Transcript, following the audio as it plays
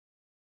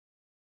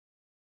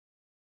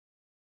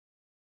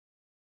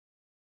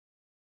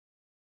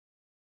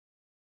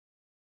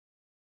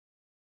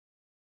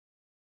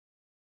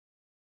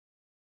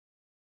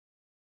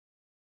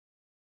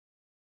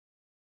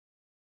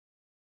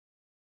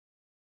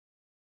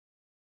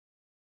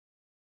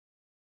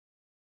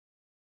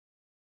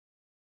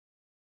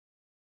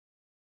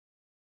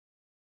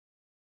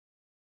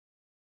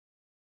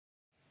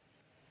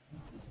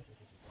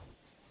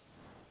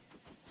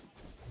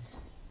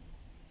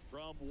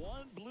From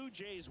one Blue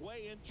Jays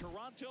way in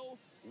Toronto,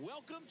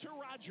 welcome to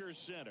Rogers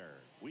Center.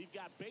 We've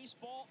got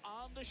baseball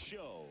on the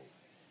show.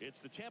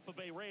 It's the Tampa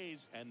Bay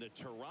Rays and the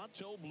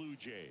Toronto Blue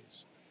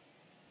Jays.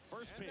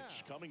 First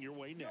pitch coming your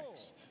way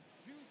next.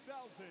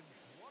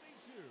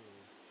 2022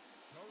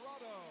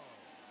 Toronto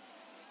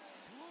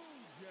Blue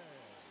Jays.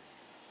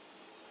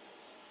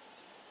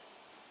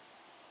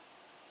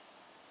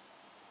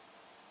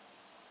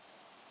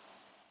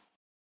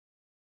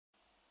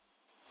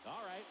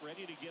 All right,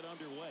 ready to get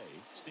underway.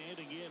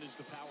 Standing in is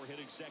the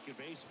power-hitting second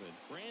baseman,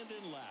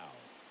 Brandon Lowe.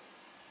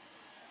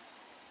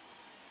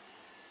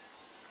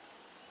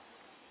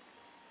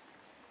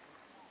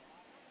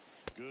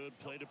 Good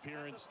plate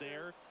appearance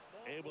there.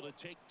 Able to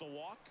take the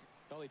walk.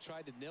 Well, he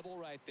tried to nibble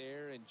right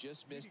there and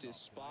just missed his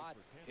spot.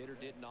 Hitter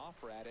didn't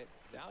offer at it.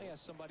 Now he has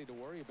somebody to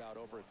worry about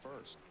over at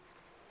first.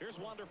 Here's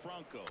Wander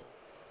Franco.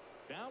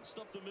 Bounced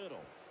up the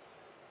middle.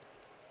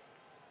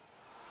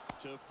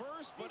 To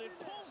first, but it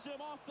pulls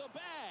him off the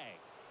bag.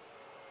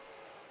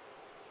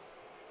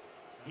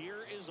 Here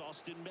is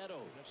Austin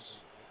Meadows.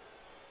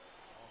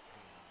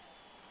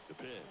 The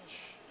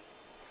pitch.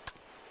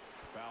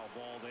 Foul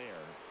ball there.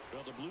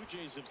 Well, the Blue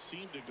Jays have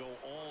seemed to go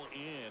all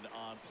in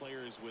on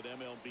players with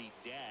MLB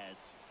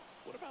dads.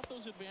 What about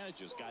those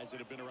advantages, guys that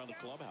have been around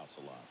the clubhouse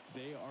a lot?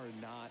 They are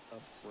not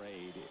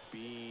afraid.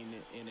 Being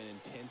in an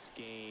intense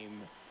game,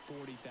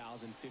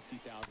 40,000,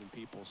 50,000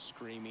 people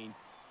screaming.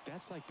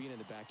 That's like being in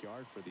the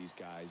backyard for these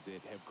guys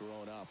that have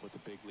grown up with the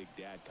big league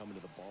dad coming to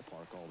the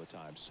ballpark all the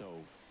time. So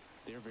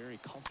they're very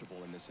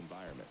comfortable in this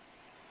environment.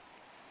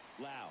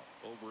 Loud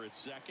over at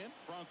second.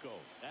 Franco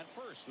at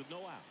first with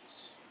no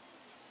outs.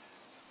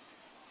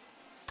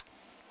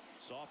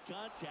 Soft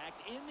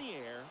contact in the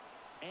air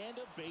and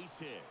a base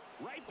hit.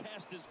 Right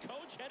past his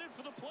coach, headed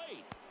for the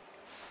plate.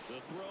 The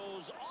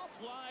throw's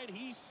offline.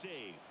 He's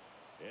safe.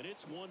 And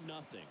it's 1-0.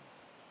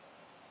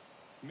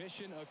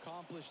 Mission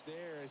accomplished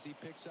there as he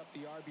picks up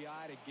the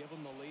RBI to give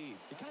him the lead.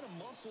 He kind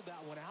of muscled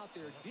that one out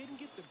there. Didn't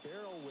get the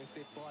barrel with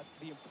it, but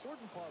the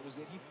important part was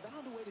that he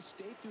found a way to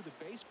stay through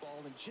the baseball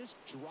and just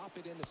drop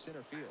it into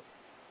center field.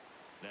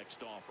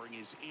 Next offering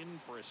is in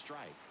for a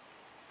strike.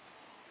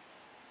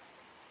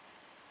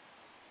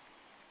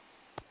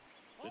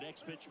 The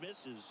next pitch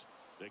misses.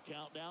 The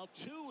count now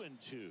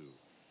 2-2.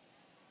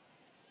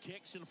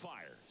 Kicks and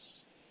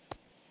fires.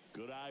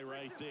 Good eye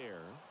right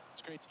there.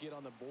 It's great to get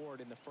on the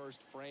board in the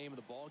first frame of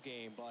the ball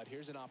game, but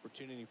here's an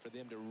opportunity for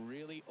them to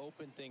really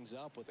open things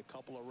up with a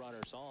couple of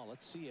runners on.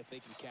 Let's see if they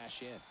can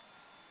cash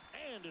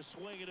in. And a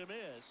swing and a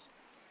miss.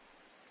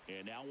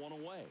 And now one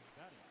away.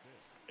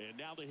 And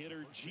now the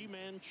hitter,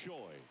 Ji-Man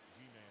Choi.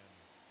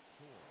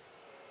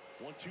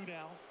 1-2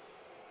 now.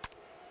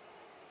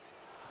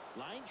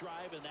 Line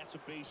drive, and that's a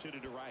base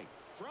hit to right.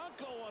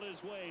 Franco on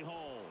his way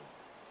home.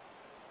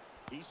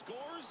 He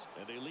scores,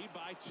 and they lead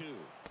by 2.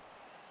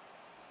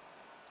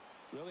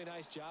 Really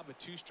nice job of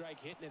two-strike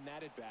hitting in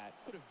that at bat.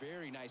 Put a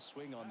very nice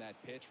swing on that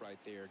pitch right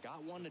there.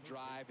 Got one to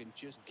drive and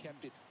just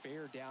kept it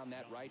fair down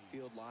that right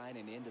field line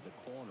and into the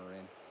corner.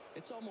 And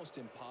it's almost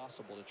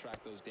impossible to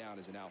track those down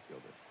as an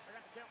outfielder.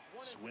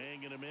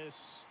 Swing and a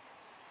miss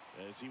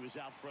as he was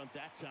out front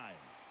that time.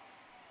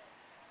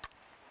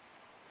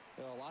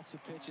 Well, lots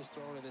of pitches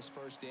thrown in this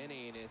first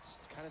inning.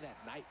 It's kind of that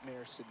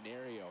nightmare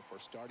scenario for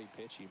starting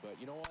pitching. But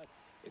you know what?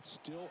 It's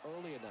still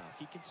early enough.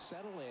 He can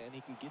settle in.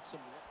 He can get some.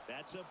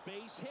 That's a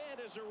base hit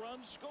as a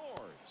run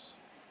scores.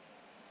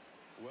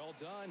 Well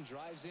done.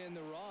 Drives in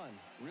the run.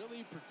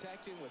 Really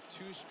protecting with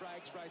 2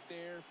 strikes right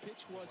there.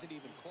 Pitch wasn't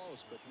even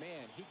close, but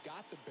man, he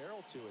got the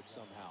barrel to it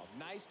somehow.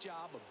 Nice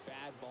job of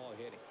bad ball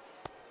hitting.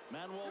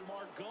 Manuel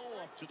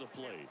Margot up to the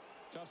plate.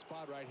 Tough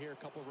spot right here. A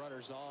couple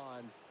runners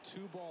on.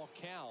 2-ball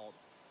count.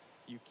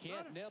 You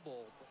can't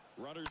nibble.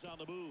 Runners on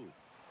the move.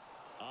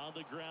 On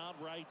the ground,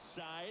 right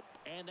side,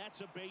 and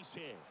that's a base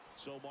hit.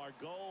 So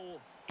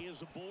Margot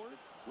is aboard.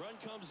 Run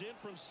comes in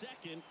from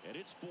second, and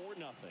it's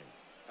 4-0.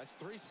 That's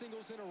 3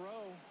 singles in a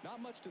row.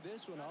 Not much to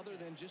this one other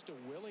than just a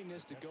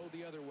willingness to go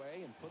the other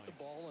way and put the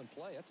ball in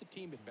play. That's a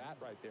team at bat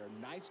right there.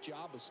 Nice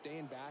job of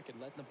staying back and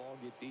letting the ball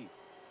get deep.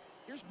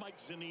 Here's Mike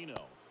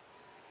Zunino.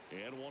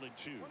 And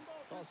 1-2.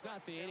 Well, it's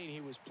not the inning he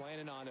was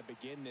planning on to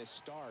begin this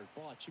start,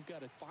 but you've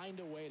got to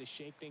find a way to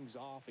shake things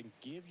off and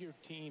give your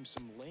team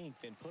some length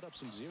and put up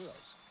some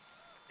zeros.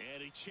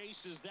 And he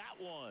chases that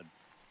one.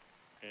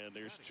 And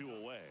there's 2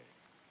 away.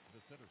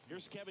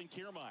 Here's Kevin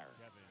Kiermaier.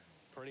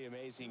 Pretty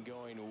amazing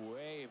going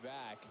way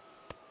back.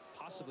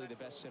 Possibly the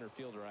best center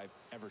fielder I've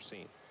ever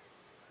seen.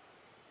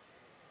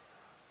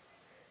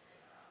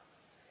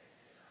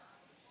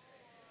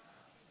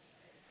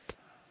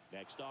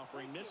 Next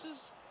offering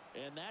misses.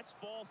 And that's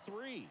ball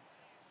 3.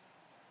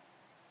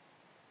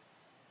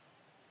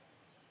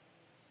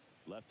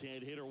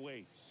 Left-hand hitter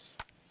waits.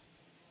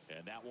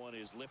 And that one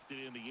is lifted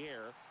in the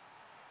air.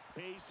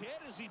 Base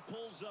hit as he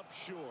pulls up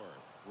short.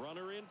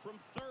 Runner in from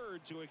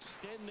third to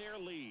extend their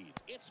lead.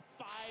 It's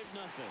 5-0.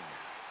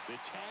 The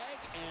tag,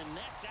 and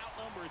that's out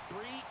number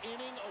 3,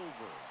 inning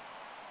over.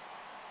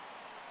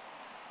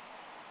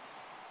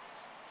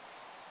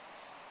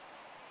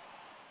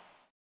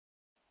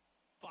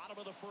 Bottom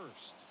of the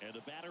first. And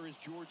the batter is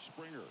George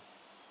Springer.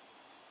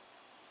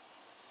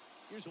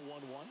 Here's a 1-1.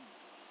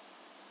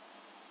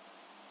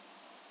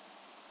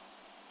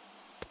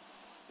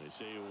 They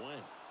say you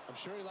win. I'm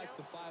sure he likes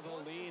the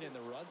 5-0 lead and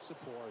the run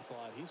support,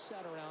 but he's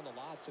sat around a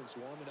lot since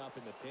warming up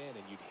in the pen,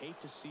 and you'd hate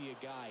to see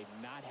a guy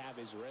not have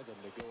his rhythm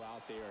to go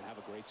out there and have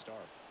a great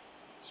start.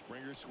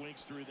 Springer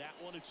swings through that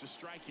one. It's a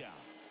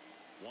strikeout.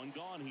 One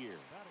gone here.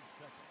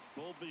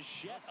 Bo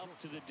Bichette up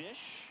to the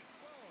dish.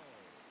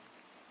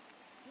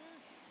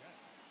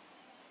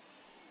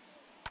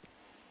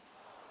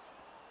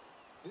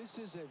 This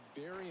is a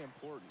very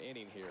important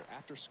inning here.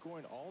 After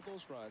scoring all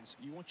those runs,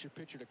 you want your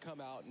pitcher to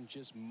come out and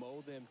just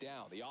mow them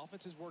down. The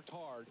offense has worked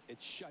hard.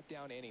 It's shut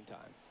down inning time.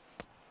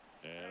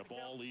 And a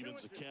ball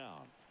evens the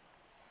count.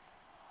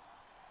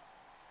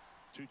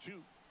 2-2.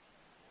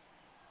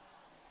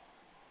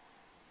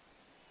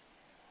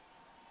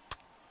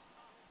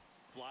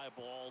 Fly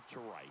ball to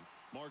right.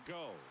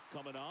 Margot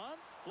coming on.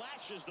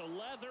 Flashes the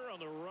leather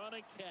on the run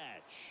and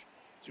catch.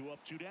 2 up,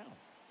 2 down.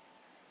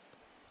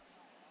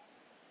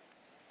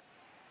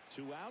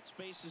 2 outs,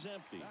 base is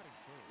empty.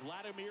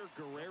 Vladimir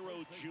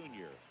Guerrero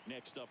Jr.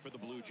 next up for the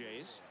Blue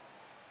Jays.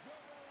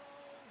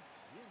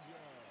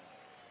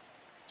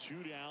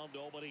 2 down,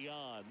 nobody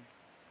on.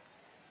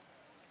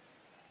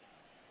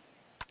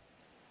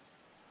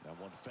 That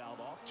one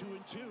fouled off.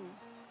 2-2.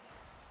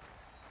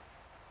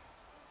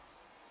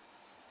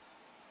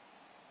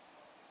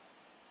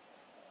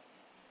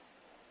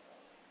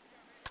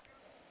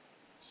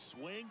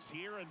 Swings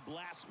here and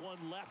blasts one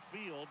left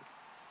field.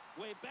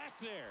 Way back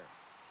there.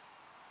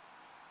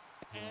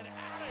 And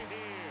out of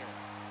here.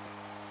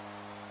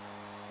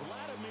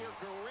 Vladimir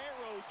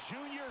Guerrero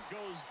Jr.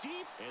 goes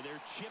deep, and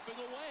they're chipping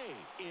away.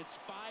 It's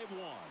 5-1.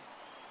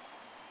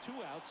 2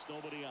 outs,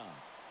 nobody on.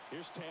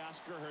 Here's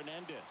Teoscar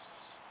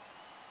Hernandez.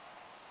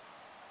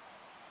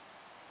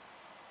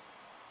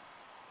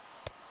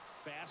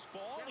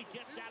 Fastball, and he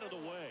gets out of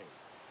the way.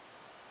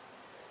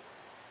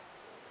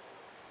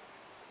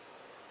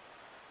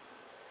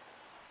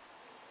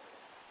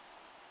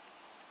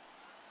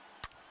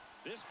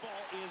 This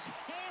ball is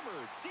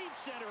hammered deep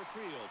center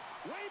field.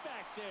 Way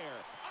back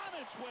there.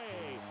 On its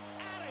way.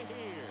 Out of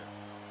here.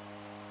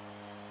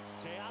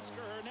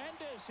 Teoscar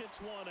Hernandez hits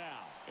one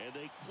out. And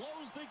they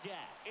close the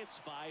gap.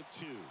 It's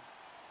 5-2.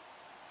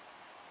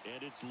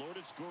 And it's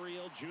Lourdes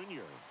Gurriel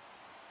Jr.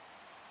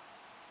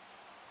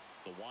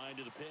 The wind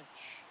of the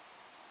pitch.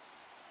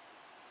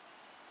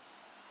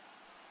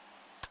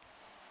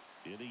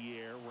 In the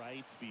air,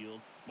 right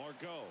field.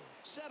 Margot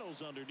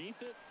settles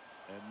underneath it.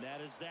 And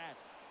that is that.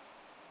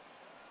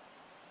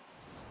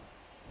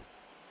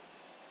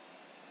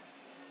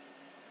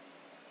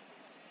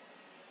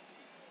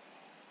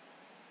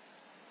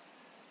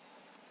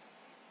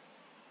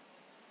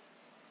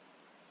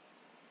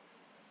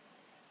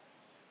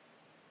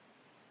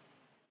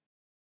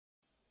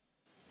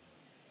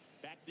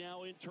 Back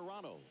now in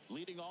Toronto,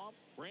 leading off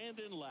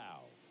Brandon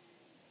Lowe.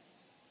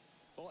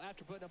 Well,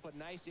 after putting up a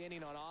nice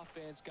inning on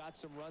offense, got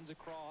some runs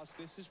across,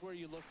 this is where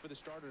you look for the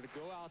starter to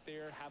go out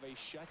there, have a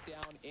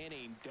shutdown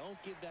inning.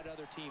 Don't give that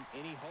other team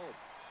any hope.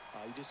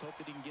 You just hope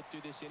that he can get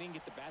through this inning,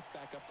 get the bats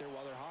back up there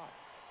while they're hot.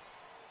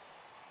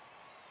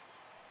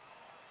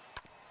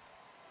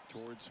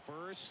 Towards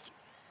first,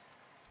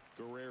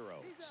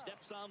 Guerrero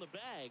steps on the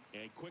bag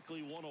and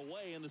quickly one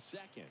away in the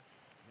second.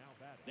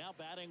 Now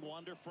batting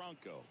Wander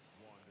Franco.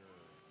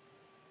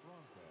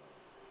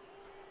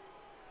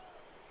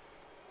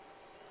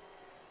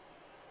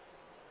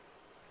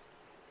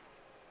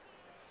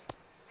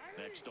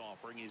 Next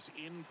offering is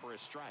in for a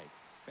strike.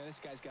 Man, this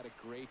guy's got a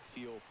great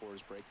feel for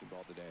his breaking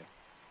ball today.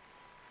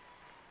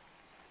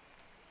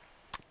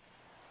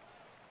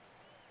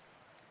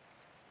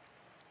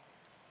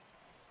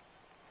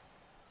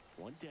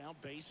 One down,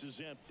 base is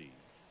empty.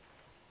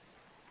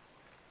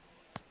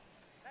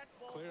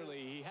 Clearly,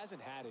 he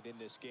hasn't had it in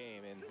this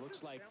game, and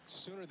looks like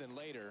sooner than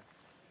later,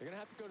 they're going to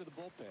have to go to the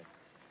bullpen.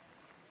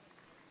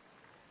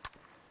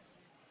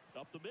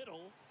 Up the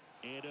middle,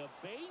 and a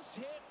base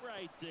hit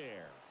right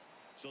there.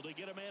 So they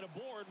get a man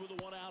aboard with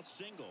a one-out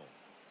single.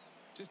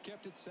 Just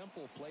kept it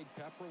simple, played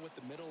pepper with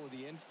the middle of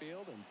the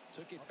infield and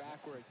took it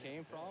back where it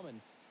came from,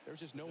 and there's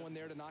just no one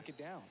there to knock it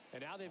down.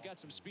 And now they've got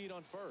some speed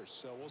on first,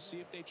 so we'll see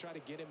if they try to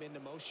get him into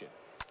motion.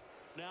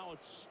 Now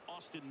it's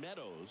Austin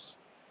Meadows.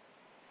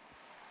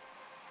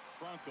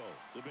 Franco,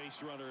 the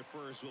base runner at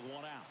first with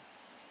one out.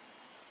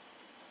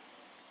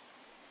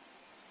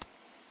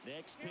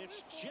 Next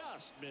pitch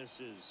just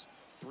misses.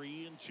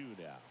 3-2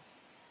 now.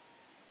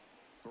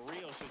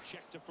 Barrios a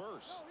check to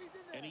first,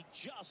 and he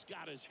just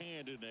got his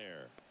hand in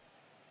there.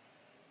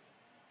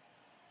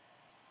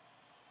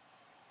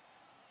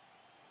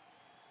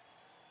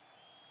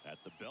 At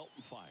the belt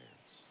and fires.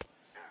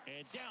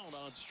 And down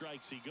on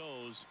strikes he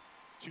goes.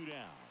 2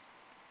 down.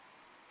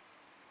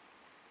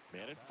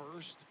 Man at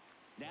first.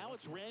 Now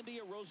it's Randy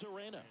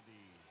Arozarena.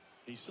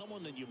 He's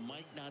someone that you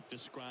might not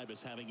describe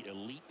as having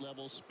elite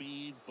level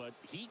speed, but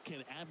he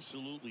can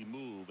absolutely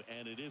move,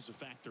 and it is a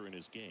factor in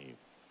his game.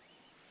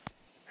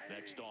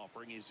 Next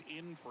offering is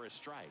in for a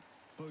strike.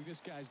 Boog,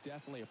 this guy's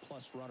definitely a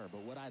plus runner,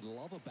 but what I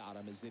love about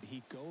him is that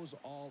he goes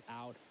all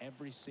out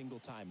every single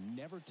time,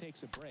 never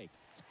takes a break.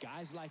 It's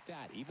guys like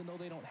that, even though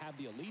they don't have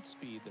the elite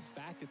speed, the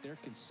fact that they're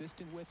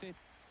consistent with it,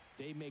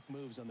 they make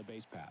moves on the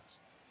base paths.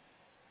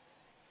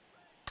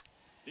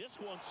 This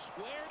one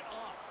squared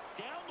up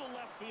down the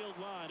left field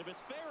line. If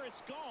it's fair,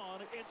 it's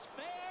gone. It's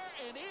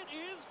fair, and it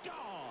is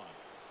gone.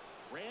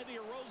 Randy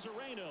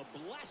Arozarena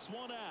blasts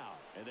one out,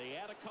 and they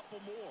add a couple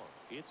more.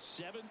 It's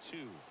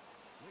 7-2.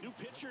 New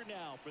pitcher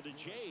now for the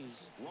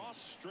Jays, Ross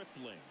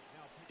Stripling.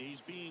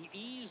 He's being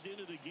eased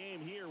into the game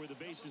here with the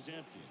bases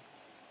empty.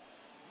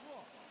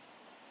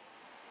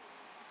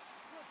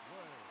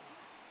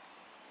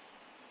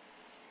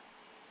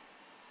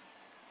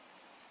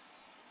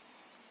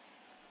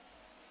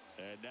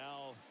 And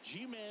now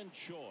Ji-Man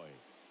Choi,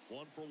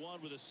 1 for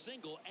 1 with a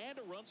single and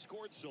a run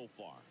scored so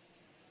far.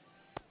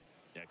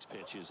 Next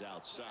pitch is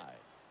outside.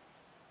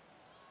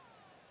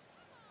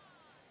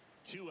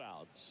 2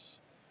 outs.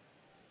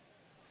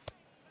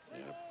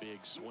 And a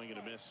big swing and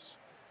a miss.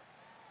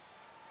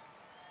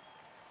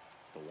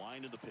 The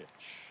wind of the pitch.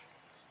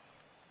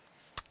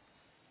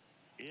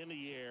 In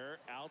the air,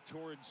 out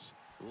towards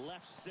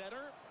left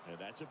center. And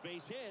that's a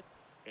base hit.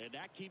 And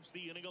that keeps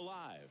the inning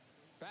alive.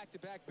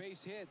 Back-to-back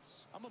base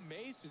hits. I'm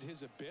amazed at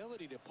his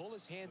ability to pull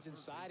his hands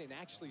inside and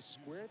actually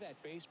square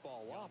that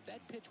baseball off.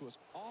 That pitch was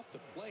off the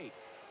plate.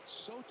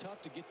 So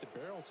tough to get the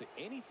barrel to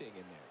anything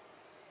in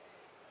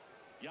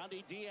there.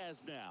 Yandy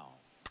Diaz now.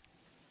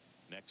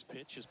 Next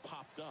pitch is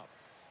popped up.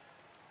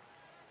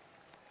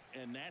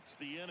 And that's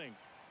the inning.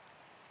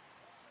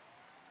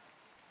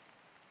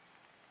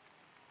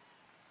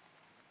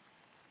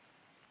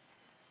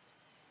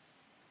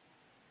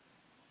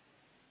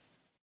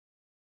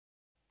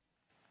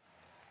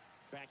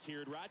 Back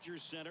here at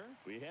Rogers Center,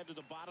 we head to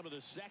the bottom of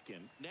the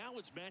second. Now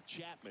it's Matt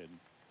Chapman.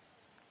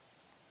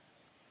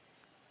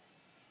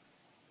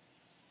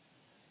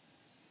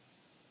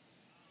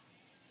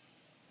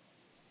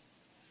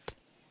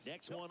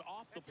 Next one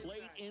off the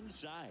plate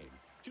inside.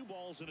 2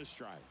 balls and a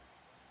strike.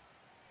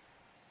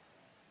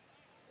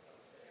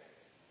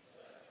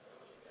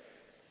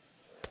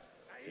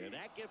 And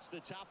that gets the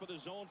top of the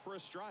zone for a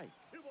strike.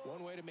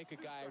 One way to make a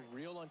guy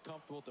real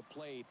uncomfortable at the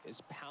plate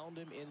is pound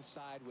him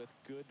inside with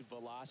good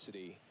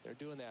velocity. They're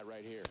doing that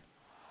right here.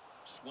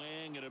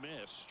 Swing and a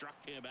miss. Struck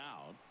him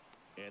out.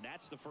 And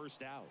that's the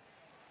first out.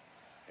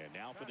 And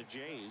now for the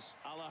Jays,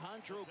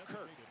 Alejandro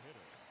Kirk.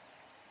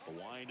 The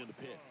wind and the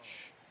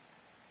pitch.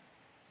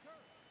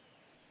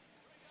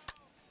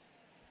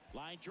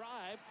 Line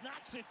drive,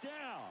 knocks it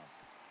down.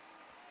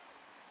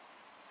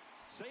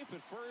 Safe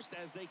at first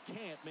as they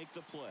can't make the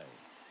play.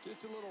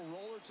 Just a little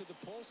roller to the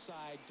pull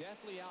side,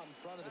 definitely out in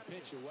front of the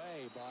pitch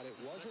away, but it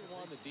wasn't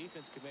one the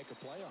defense could make a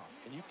play on.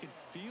 And you can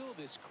feel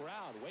this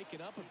crowd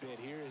waking up a bit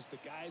here as the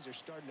guys are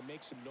starting to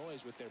make some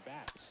noise with their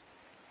bats.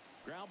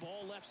 Ground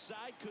ball left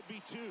side, could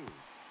be 2.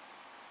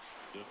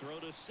 The throw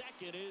to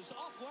second is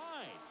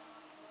offline.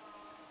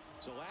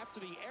 So after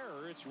the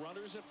error, it's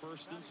runners at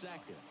first and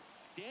second.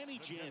 Danny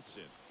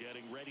Jansen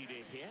getting ready to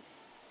hit.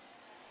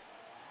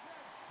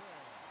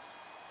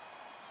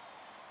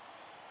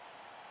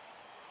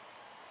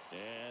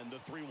 And the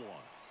 3-1.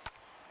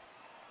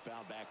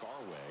 Foul back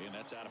our way, and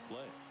that's out of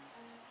play.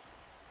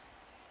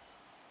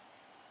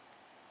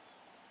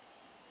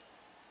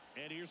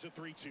 And here's a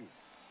 3-2.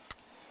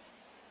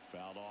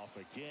 Fouled off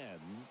again,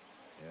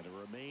 and it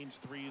remains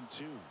 3-2.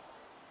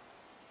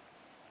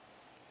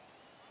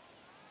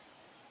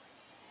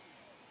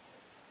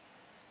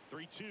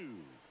 Three-two.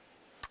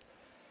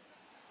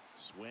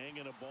 Swing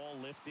and a ball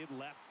lifted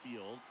left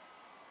field.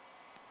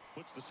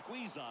 Puts the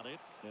squeeze on it,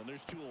 and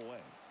there's 2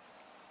 away.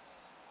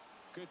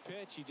 Good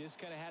pitch. He just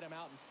kind of had him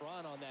out in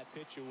front on that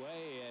pitch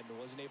away and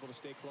wasn't able to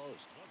stay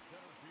closed.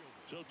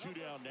 So 2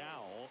 down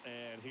now,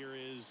 and here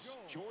is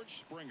George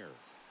Springer.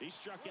 He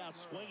struck out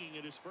swinging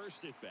at his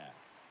first at bat.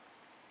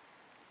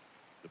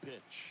 The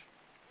pitch.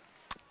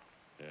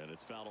 And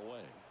it's fouled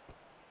away.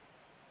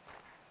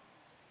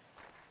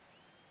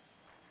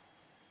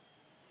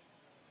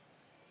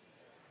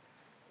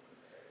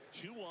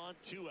 Two on,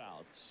 2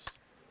 outs.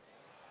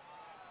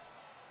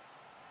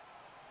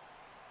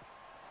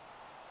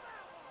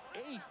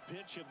 Eighth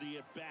pitch of the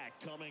at-bat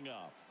coming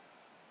up.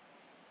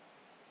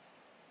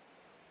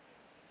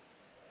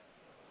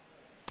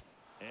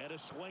 And a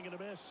swing and a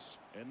miss.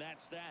 And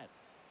that's that.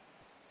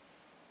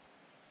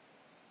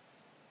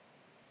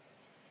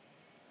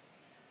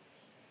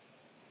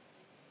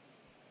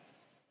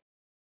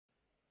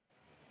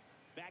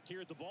 Back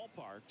here at the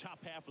ballpark, top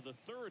half of the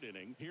 3rd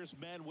inning. Here's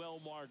Manuel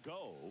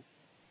Margot.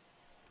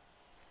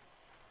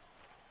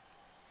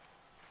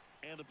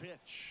 And the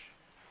pitch.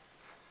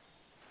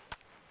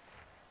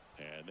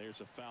 And there's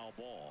a foul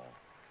ball.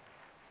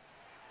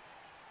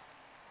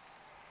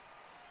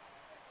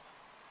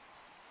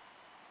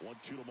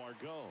 One-two to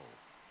Margot.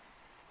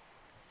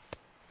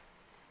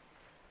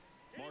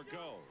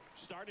 Margot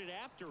started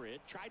after it,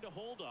 tried to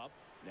hold up.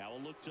 Now a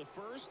look to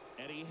first,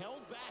 and he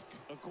held back,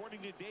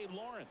 according to Dave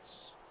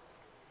Lawrence.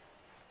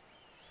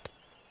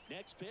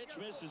 Next pitch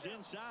misses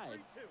inside.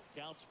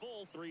 Counts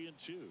full,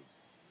 3-2.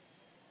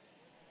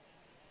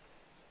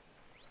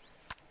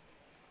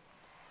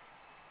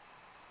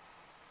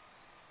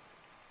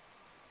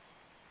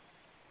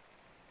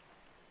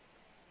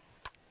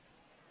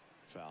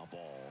 Foul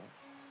ball.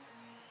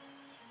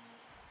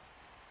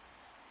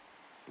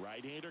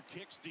 Right-hander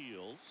kick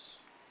steals.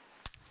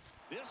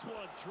 This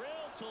one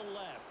drilled to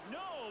left.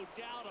 No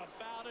doubt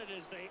about it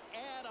as they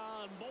add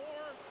on more.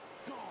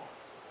 Gone.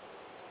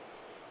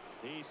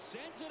 He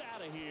sends it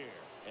out of here,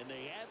 and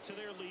they add to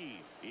their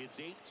lead. It's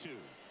 8-2.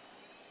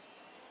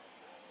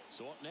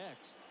 So up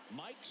next,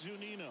 Mike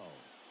Zunino.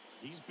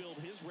 He's built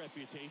his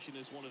reputation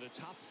as one of the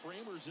top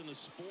framers in the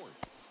sport.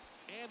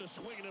 And a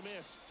swing and a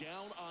miss.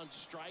 Down on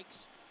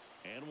strikes,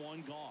 and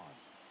one gone.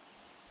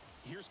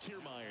 Here's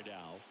Kiermaier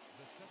now.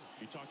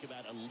 You talk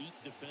about elite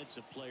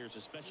defensive players,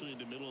 especially in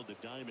the middle of the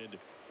diamond,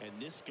 and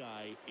this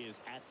guy is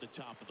at the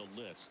top of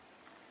the list.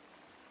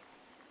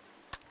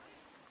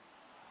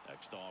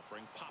 Next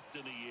offering, popped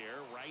in the air,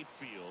 right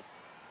field.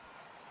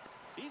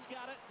 He's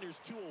got it, and there's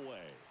 2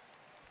 away.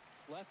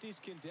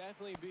 Lefties can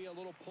definitely be a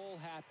little pull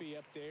happy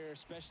up there,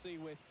 especially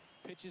with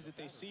pitches that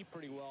they see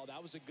pretty well.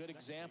 That was a good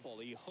example.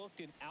 He hooked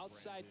an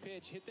outside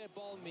pitch, hit that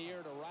ball in the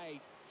air to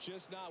right,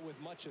 just not with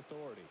much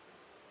authority.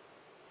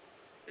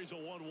 Here's a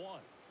 1-1.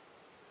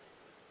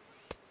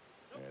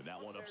 And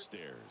that one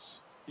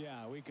upstairs.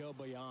 Yeah, we go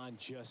beyond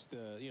just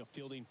the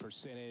fielding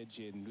percentage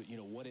and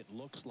what it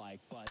looks like,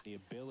 but the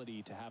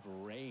ability to have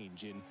a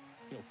range and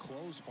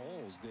close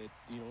holes that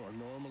are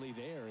normally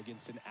there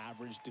against an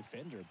average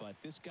defender. But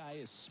this guy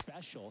is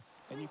special,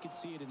 and you can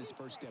see it in his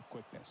first step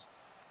quickness.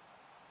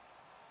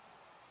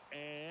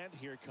 And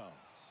here it comes.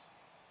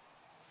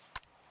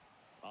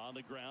 On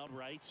the ground,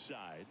 right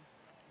side.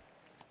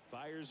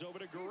 Fires over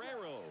to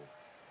Guerrero.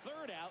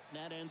 Third out, and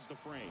that ends the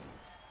frame.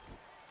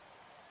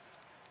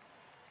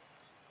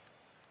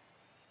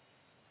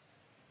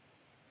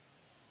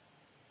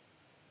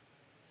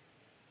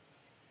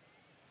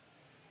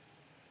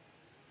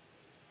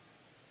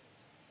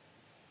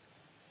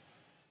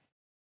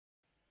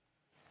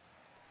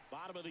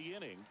 Bottom of the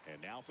inning,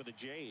 and now for the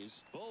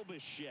Jays, Bo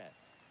Bichette.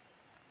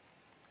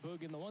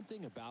 Boog, and the one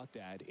thing about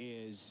that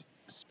is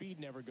speed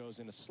never goes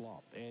in a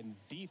slump, and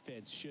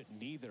defense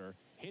shouldn't either.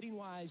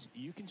 Hitting-wise,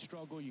 you can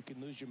struggle, you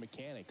can lose your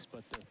mechanics,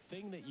 but the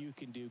thing that you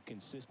can do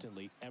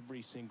consistently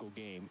every single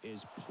game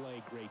is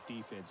play great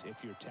defense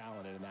if you're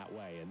talented in that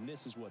way, and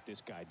this is what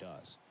this guy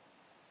does.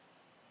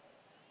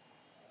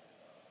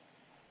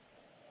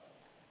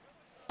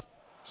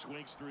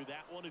 Swings through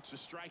that one. It's a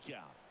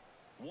strikeout.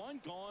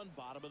 One gone,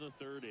 bottom of the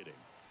 3rd inning.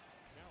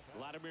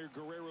 Vladimir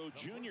Guerrero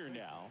Jr.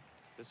 now.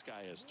 This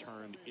guy has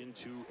turned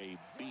into a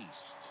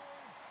beast.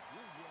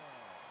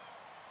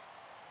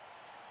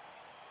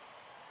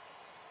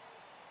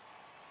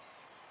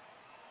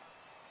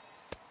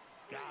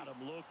 Got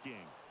him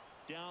looking.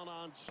 Down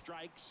on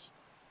strikes,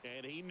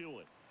 and he knew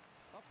it.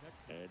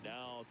 And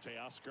now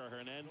Teoscar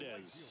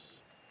Hernandez.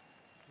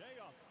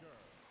 Teoscar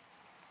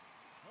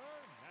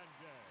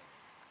Hernandez.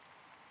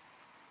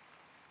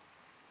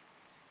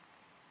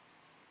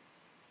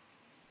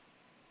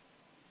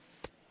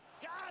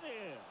 Got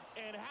him!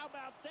 And how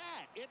about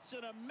that? It's an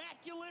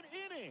immaculate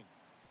inning.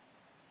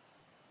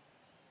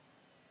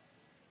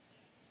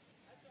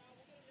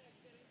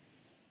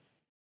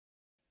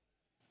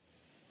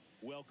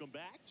 Welcome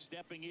back.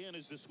 Stepping in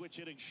is the switch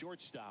hitting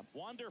shortstop,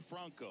 Wander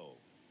Franco.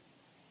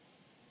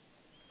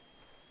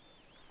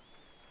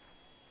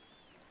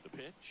 The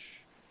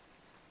pitch.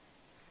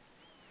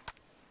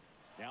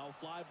 Now a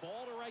fly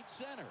ball to right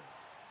center.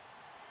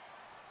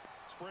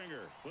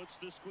 Springer puts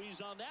the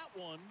squeeze on that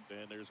one,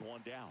 and there's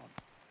one down.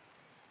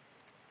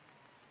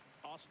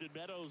 Austin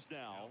Meadows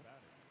now.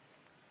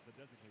 The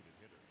designated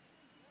hitter,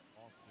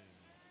 Austin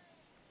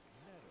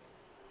Meadows.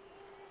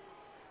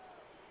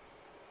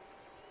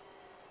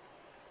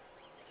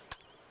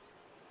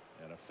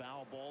 And a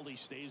foul ball, he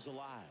stays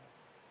alive.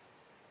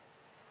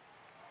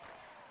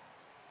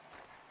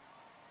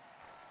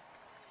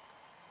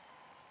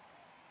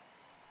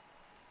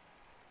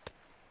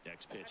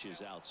 Next pitch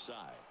is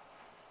outside.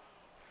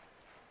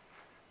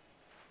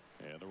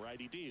 And the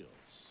righty deals.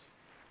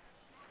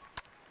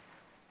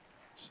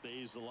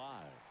 Stays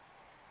alive.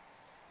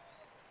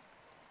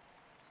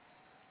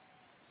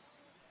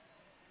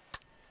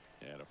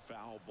 And a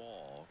foul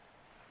ball.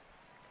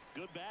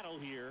 Good battle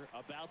here.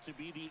 About to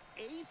be the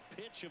 8th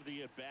pitch of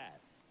the at-bat.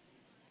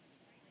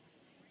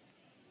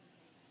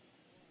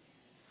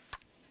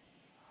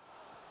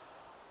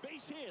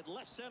 Base hit,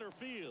 left center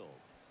field.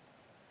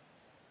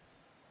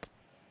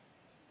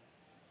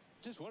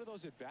 Just one of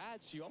those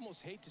at-bats you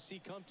almost hate to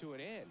see come to an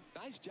end.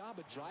 Nice job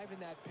of driving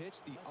that pitch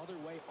the other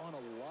way on a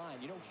line.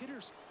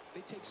 Hitters,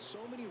 they take so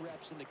many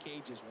reps in the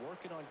cages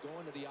working on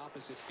going to the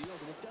opposite field,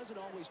 and it doesn't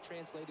always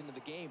translate into the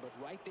game, but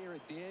right there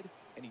it did,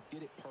 and he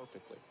did it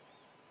perfectly.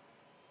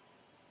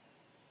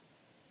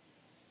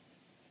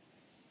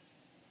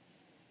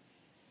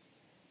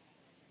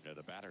 And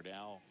the batter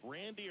now,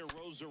 Randy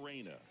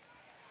Arozarena.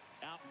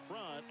 Out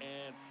front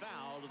and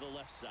foul to the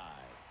left side.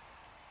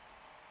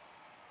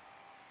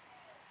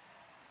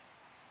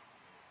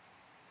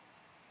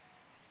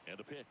 And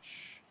a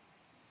pitch.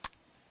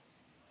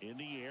 In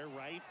the air,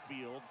 right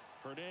field.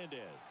 Hernandez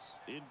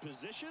in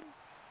position.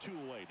 2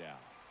 away now.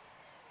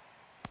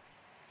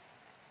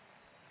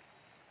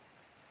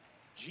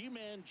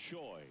 G-Man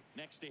Choi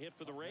next to hit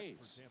for the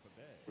Rays.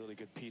 Really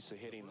good piece of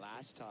hitting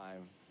last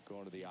time,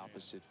 going to the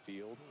opposite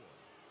field.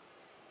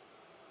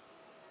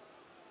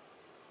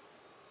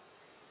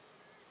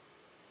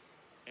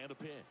 And a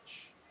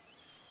pitch.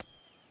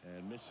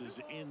 And misses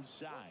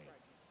inside.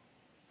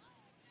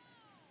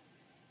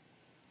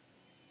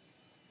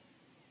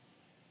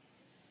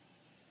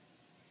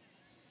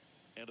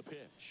 And a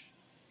pitch.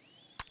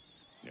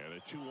 And a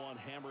 2-1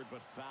 hammered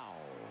but foul.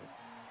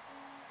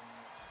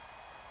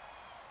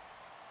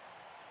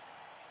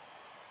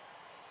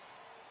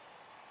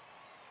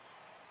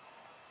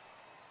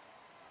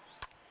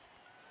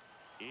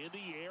 In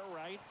the air,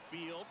 right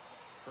field.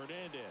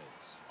 Hernandez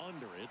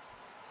under it.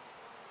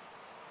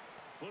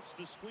 Puts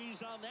the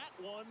squeeze on that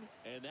one,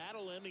 and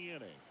that'll end the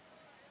inning.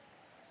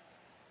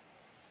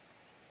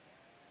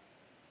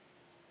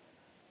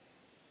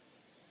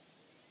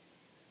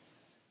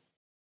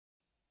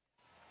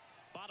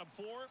 Bottom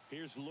 4,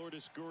 here's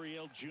Lourdes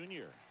Gurriel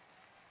Jr.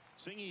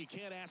 Singing, you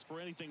can't ask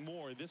for anything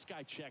more. This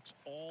guy checks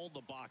all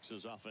the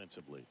boxes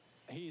offensively.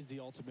 He's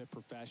the ultimate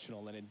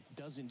professional, and it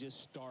doesn't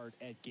just start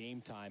at game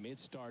time. It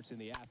starts in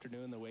the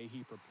afternoon the way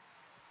he prepares.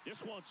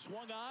 This one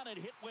swung on and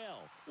hit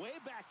well. Way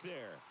back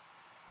there.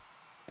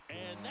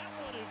 And that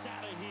one is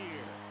out of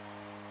here.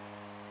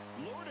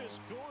 Lourdes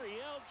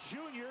Gurriel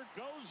Jr.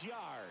 goes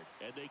yard,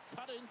 and they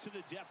cut into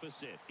the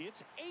deficit.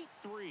 It's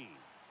 8-3.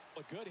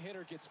 A good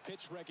hitter gets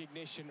pitch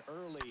recognition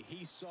early.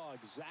 He saw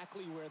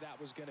exactly where that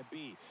was going to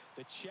be.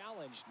 The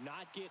challenge,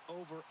 not get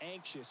over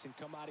anxious and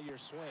come out of your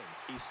swing.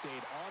 He stayed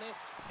on it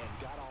and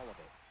got all of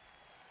it.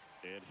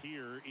 And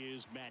here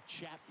is Matt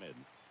Chapman.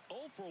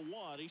 0 for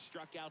 1. He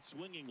struck out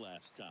swinging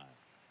last time.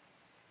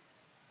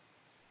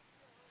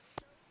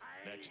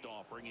 Next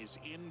offering is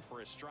in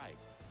for a strike.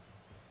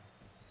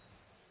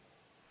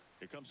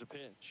 Here comes a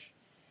pitch.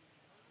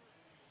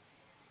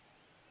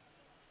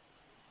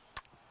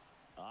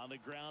 On the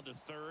ground to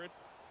third.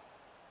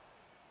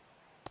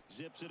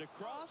 Zips it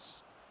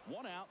across.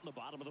 1 out in the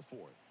bottom of the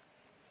 4th.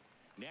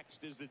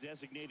 Next is the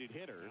designated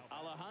hitter,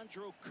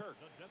 Alejandro Kirk.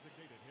 The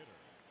designated hitter,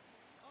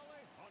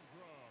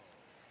 Alejandro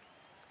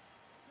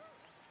Kirk.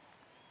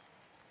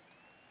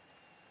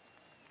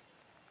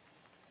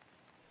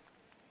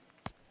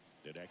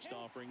 The next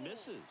offering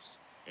misses,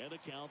 and the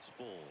count's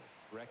full.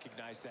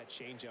 Recognize that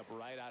changeup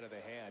right out of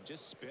the hand.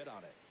 Just spit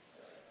on it.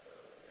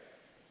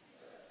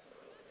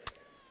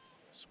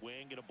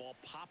 Swing and a ball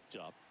popped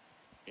up,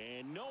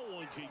 and no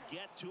one could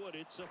get to it.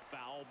 It's a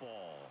foul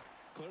ball.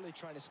 Clearly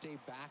trying to stay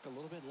back a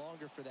little bit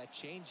longer for that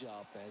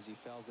changeup as he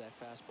fouls that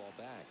fastball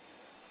back.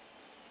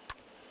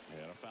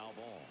 And a foul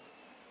ball.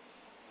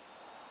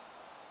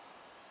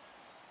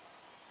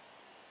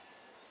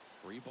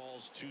 3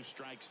 balls, 2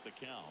 strikes the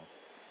count.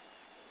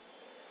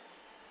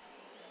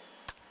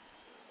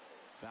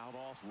 Fouled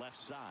off left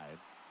side.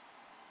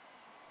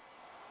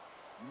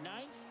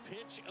 9th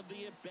pitch of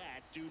the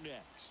at-bat due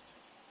next.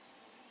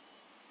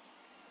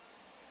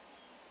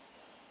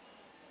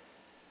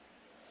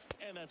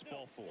 And that's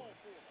ball 4.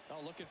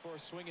 Oh, looking for a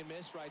swing and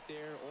miss right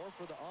there, or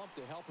for the ump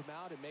to help him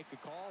out and make a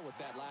call with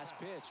that last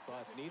pitch,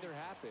 but neither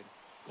happened.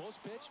 Close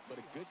pitch, but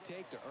a good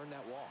take to earn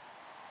that walk.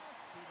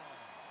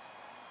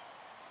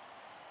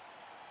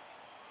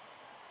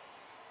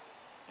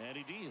 And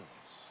he deals.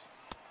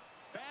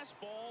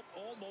 Fastball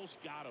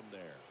almost got him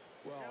there.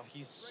 Well,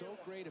 he's so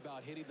great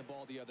about hitting the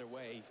ball the other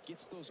way. He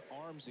gets those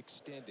arms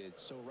extended.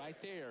 So right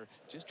there,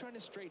 just trying to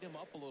straighten him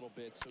up a little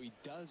bit so he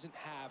doesn't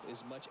have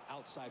as much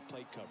outside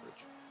plate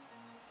coverage.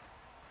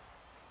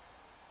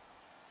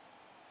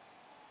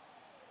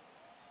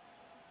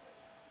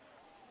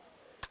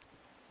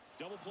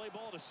 Double play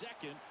ball to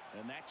second,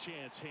 and that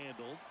chance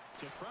handled.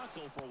 To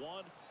Franco for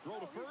 1. Throw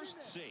to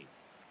first, safe.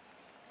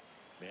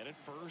 Man at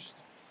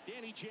first.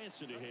 Danny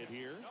Jansen to hit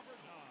here. Number 9,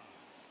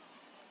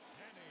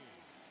 Danny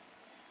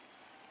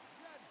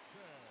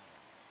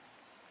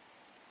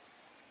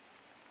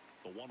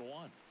Jansen. The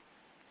 1-1.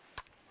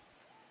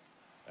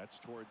 That's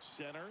towards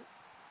center.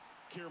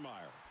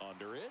 Kiermaier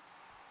under it.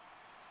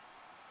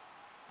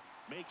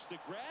 Makes the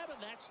grab,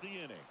 and that's the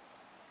inning.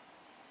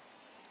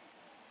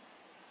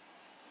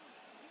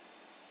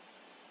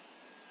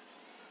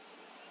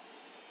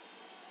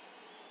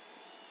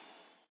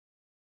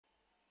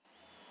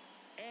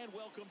 And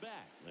welcome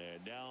back.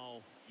 And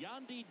now,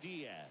 Yandy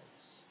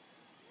Diaz.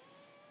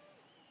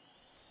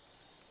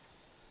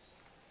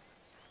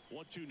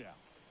 1-2 now.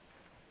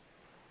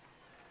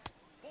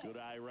 Good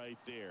eye right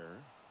there.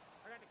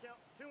 I got to count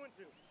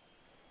 2-2.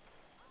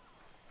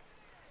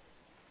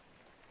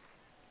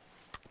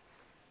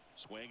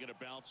 Swing and a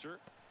bouncer.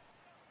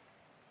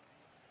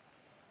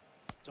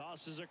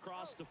 Tosses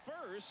across to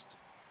first.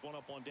 1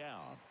 up, 1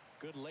 down.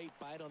 Good late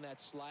bite on that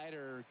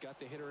slider. Got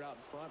the hitter out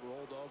in front,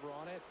 rolled over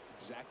on it.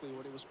 Exactly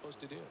what he was supposed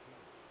to do.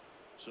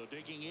 So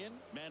digging in,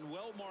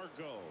 Manuel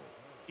Margot.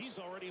 He's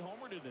already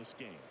homered in this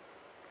game.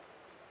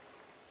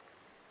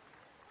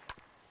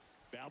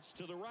 Bounce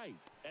to the right.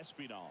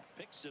 Espinal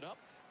picks it up.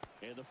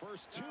 And the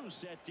first two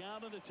set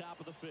down at the top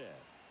of the fifth.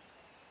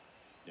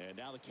 And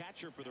now the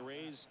catcher for the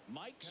Rays,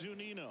 Mike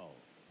Zunino.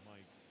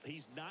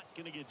 He's not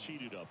going to get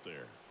cheated up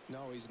there.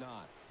 No, he's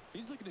not.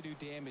 He's looking to do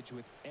damage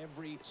with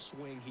every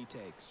swing he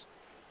takes.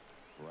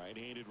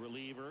 Right-handed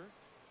reliever.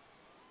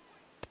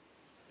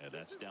 And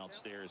that's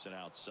downstairs and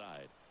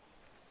outside.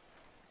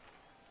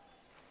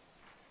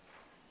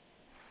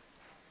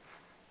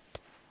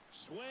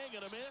 Swing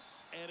and a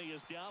miss, and he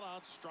is down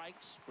on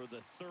strikes for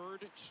the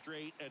third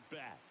straight at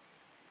bat.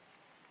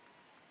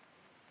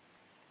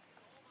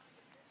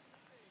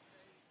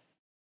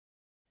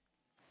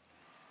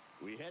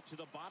 We head to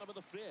the bottom of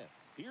the fifth.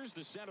 Here's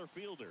the center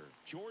fielder,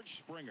 George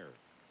Springer.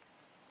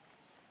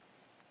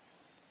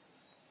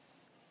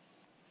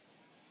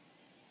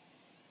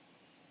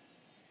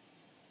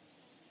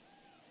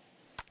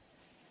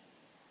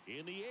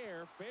 In the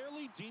air,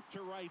 fairly deep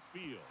to right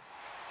field.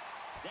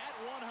 That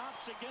one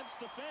hops against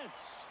the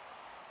fence.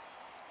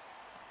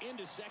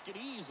 Into second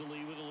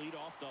easily with a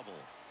leadoff double.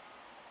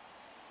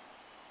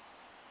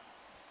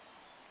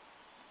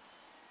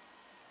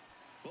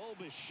 Bo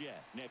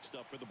Bichette next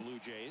up for the Blue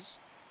Jays.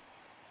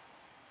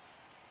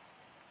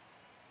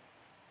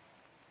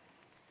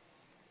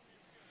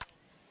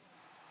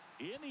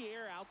 In the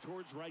air out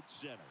towards right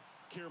center.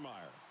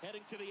 Kiermaier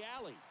heading to the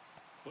alley.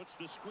 Puts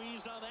the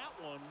squeeze on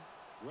that one.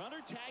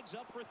 Runner tags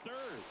up for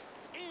third.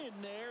 In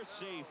there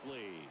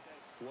safely.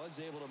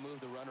 Was able to move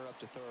the runner up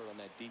to third on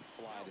that deep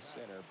fly to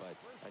center, but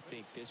I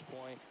think this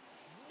point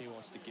he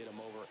wants to get him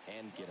over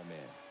and get him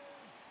in.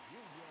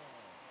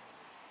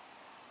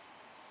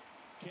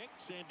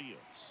 Kicks and deals.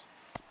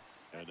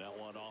 And that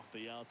one off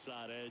the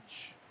outside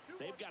edge.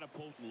 They've got a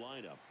potent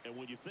lineup, and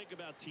when you think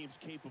about teams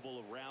capable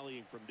of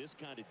rallying from this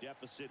kind of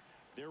deficit,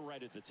 they're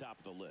right at the top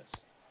of the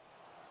list.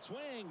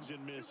 Swings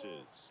and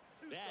misses.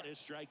 That is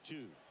strike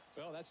two.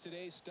 Well, that's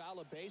today's style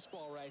of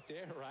baseball right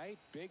there, right?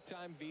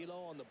 Big-time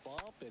velo on the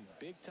bump and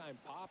big-time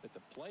pop at the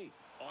plate.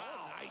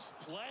 Oh, nice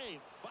play.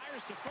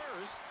 Fires to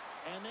first,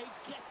 and they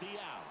get the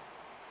out.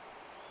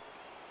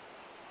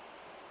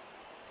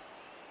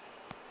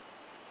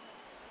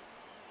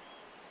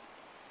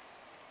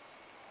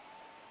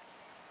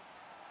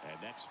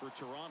 And next for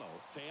Toronto,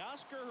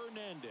 Teoscar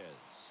Hernandez.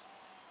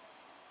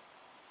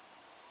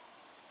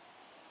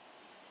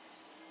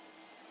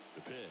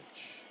 The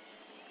pitch.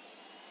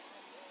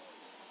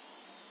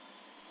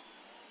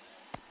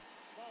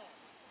 Ball.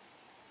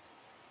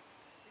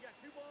 You got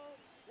 2 balls,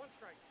 1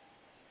 strike.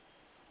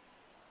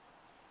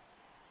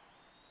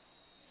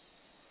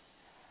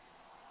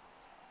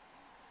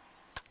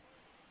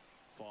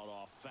 Fought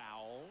off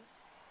foul.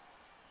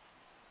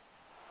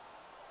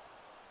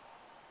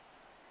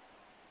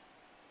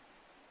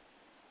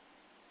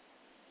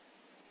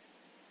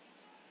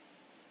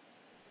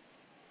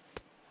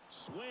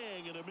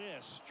 Swing and a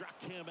miss. Struck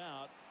him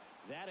out.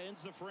 That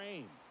ends the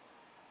frame.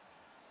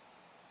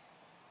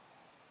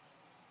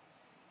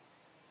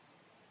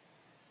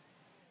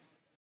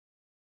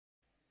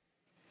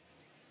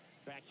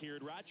 Back here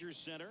at Rogers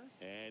Center.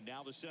 And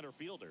now the center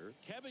fielder,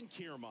 Kevin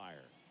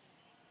Kiermaier.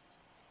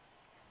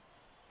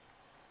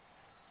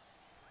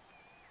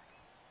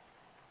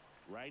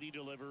 Righty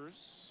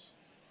delivers.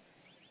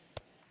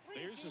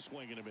 There's a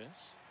swing and a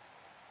miss.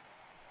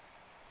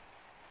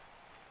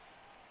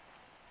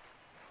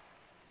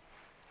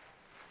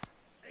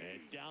 And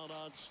down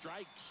on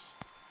strikes.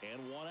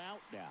 And one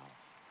out now.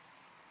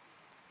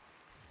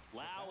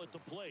 Lau at the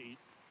plate.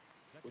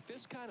 With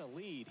this kind of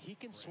lead, he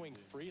can swing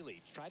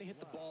freely. Try to hit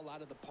the ball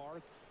out of the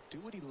park. Do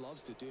what he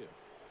loves to do.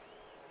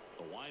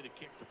 The wide to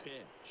kick the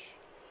pitch.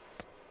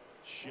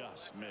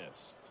 Just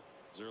missed.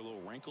 Is there a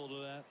little wrinkle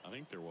to that? I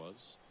think there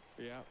was.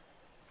 Yeah.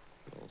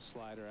 A little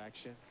slider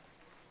action.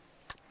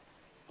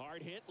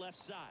 Hard hit left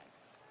side.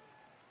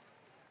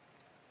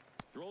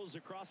 Throws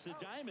across the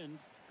diamond.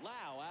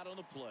 Lau out on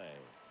the play.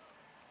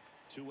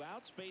 2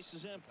 outs, base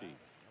is empty.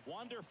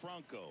 Wander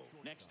Franco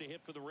next to hit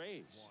for the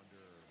Rays.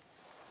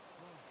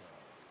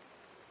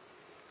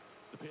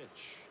 The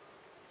pitch.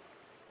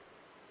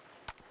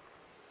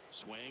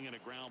 Swing and a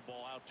ground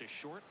ball out to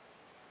short.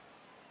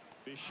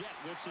 Bichette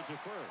whips it to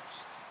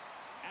first.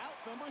 Out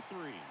number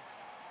 3.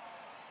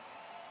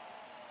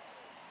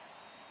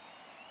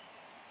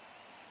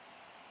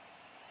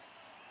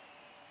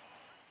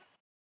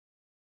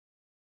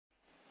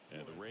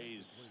 And the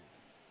Rays,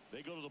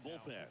 they go to the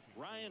bullpen.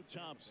 Ryan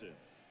Thompson,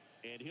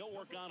 and he'll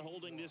work on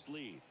holding this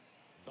lead.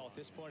 Well, at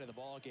this point of the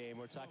ball game,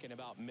 we're talking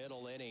about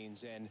middle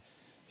innings, and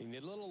you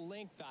need a little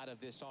length out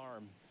of this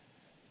arm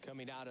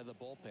coming out of the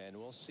bullpen.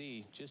 We'll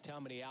see just how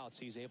many outs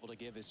he's able to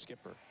give his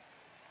skipper.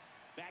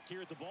 Back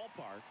here at the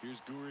ballpark, here's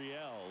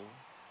Gurriel.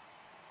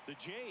 The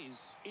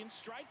Jays in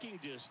striking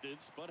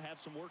distance, but have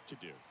some work to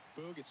do.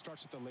 Boog, it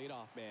starts with the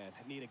leadoff man.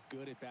 I need a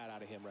good at bat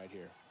out of him right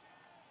here.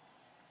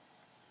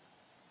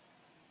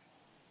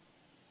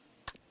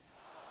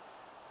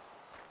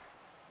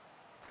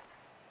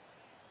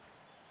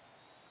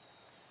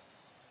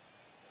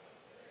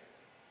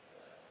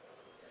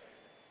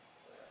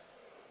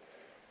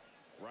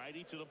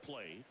 Righty to the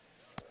plate.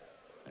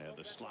 And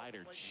the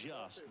slider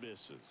just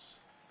misses.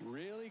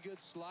 Really good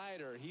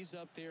slider. He's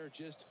up there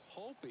just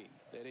hoping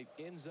that it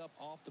ends up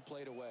off the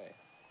plate away.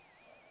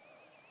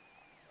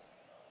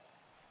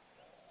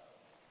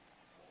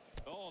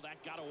 Oh,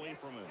 that got away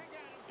from him.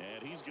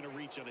 And he's going to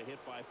reach on a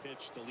hit by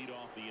pitch to lead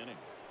off the inning.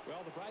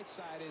 Well, the bright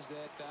side is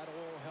that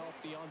will help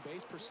the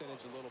on-base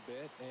percentage a little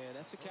bit, and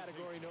that's a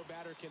category no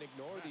batter can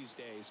ignore these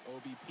days.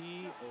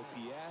 OBP,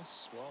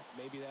 OPS, well,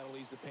 maybe that'll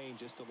ease the pain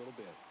just a little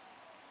bit.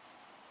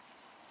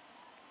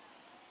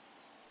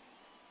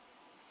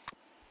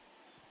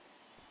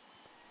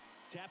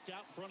 Tapped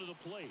out in front of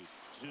the plate.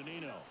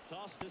 Zunino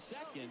tossed to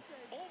second,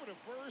 over to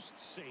first,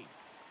 safe.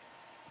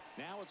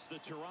 Now it's the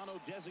Toronto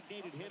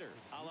designated hitter,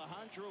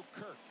 Alejandro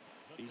Kirk.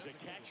 He's a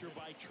catcher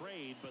by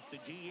trade, but the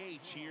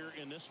DH here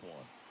in this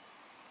one.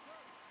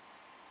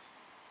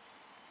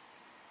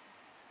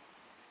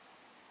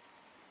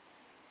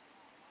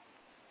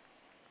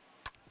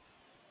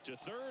 To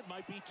third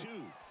might be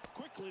two.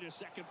 Quickly to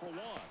second for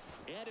one.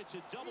 And it's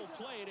a double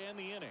play to end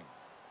the inning.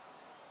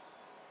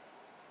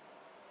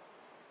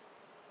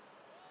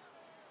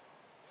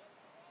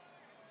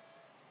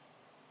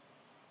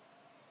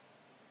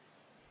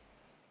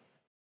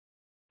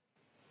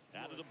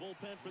 Out of the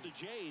bullpen for the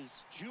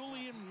Jays,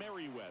 Julian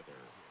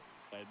Merriweather.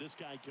 And this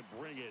guy can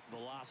bring it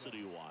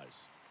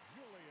velocity-wise.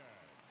 Julian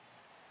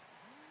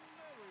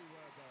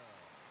Merriweather.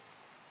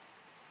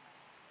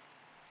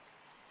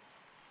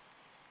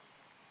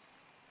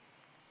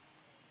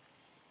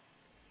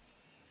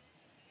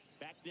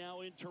 Back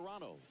now in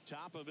Toronto,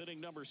 top of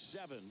inning number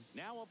 7.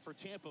 Now up for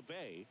Tampa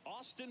Bay,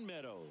 Austin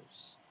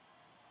Meadows.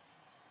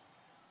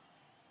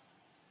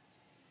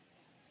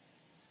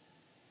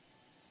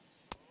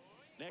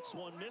 Next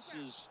one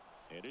misses,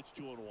 and it's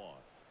 2-1.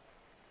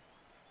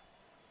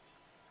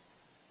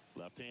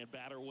 Left-hand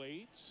batter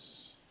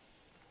waits.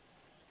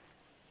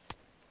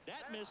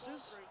 That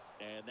misses,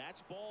 and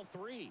that's ball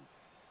 3.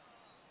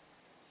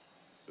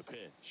 The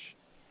pitch.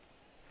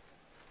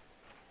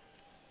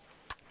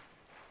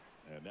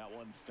 And that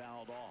one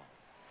fouled off.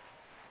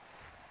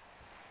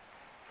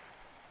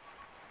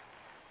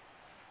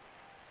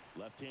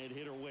 Left-hand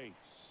hitter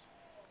waits.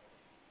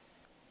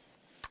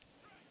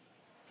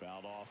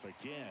 Fouled off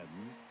again,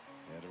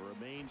 and it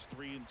remains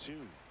 3-2.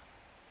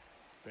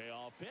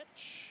 Payoff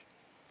pitch.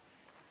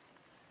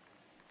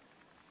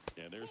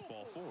 And there's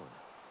ball 4.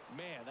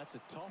 Man, that's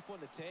a tough one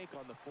to take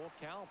on the full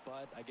count,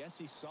 but I guess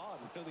he saw it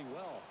really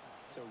well.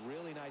 It's a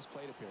really nice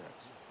plate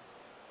appearance.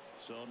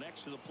 So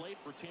next to the plate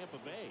for Tampa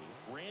Bay,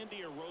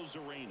 Randy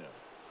Arozarena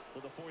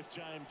for the 4th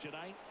time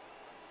tonight.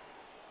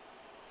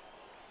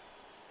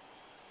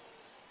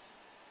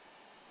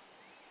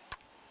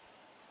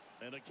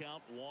 And a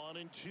count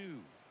 1-2.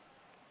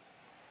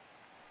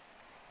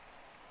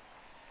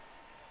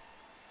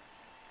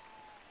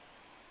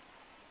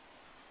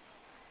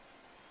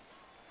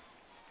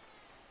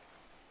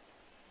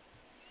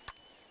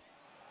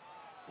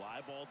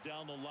 Fly ball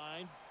down the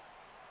line.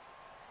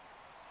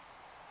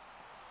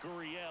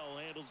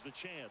 Gurriel handles the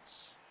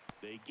chance.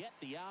 They get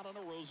the out on a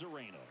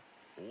Arozarena.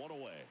 1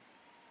 away.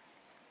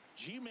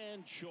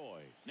 Ji-Man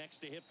Choi next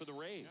to hit for the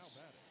Rays. Now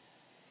batting,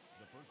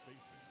 the first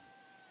baseman,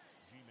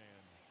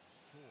 Ji-Man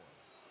Choi.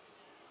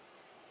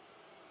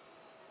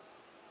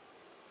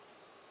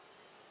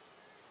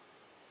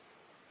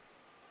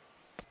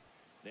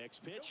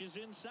 Next pitch is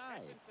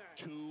inside.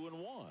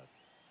 2-1.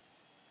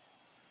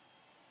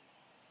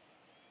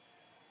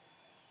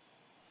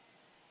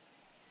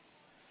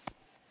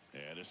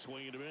 And a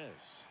swing and a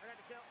miss. I got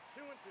to count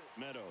 2-2.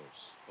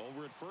 Meadows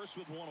over at first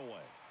with 1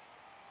 away.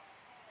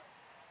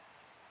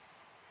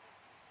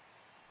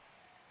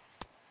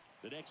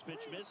 The next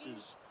pitch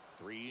misses.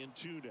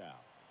 3-2 now.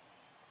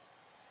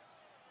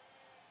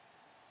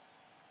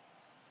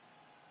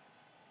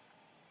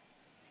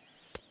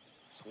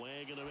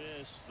 Swing and a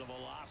miss. The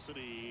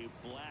velocity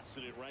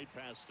blasted it right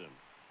past him.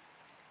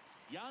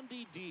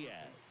 Yandy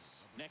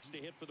Diaz next to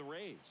hit for the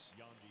Rays.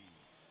 Yandy Diaz.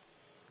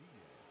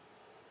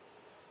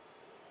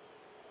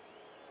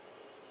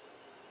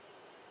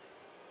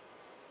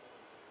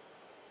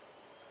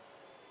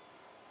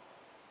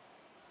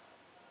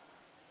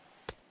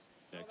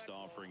 Next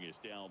offering is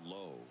down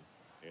low,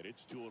 and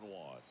it's 2-1.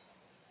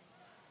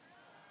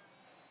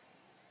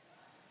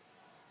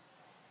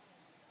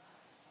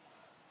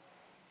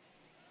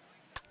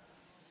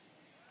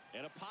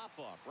 And a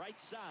pop-up, right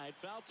side,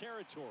 foul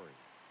territory.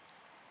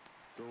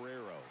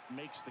 Guerrero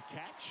makes the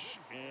catch,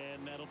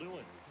 and that'll do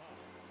it.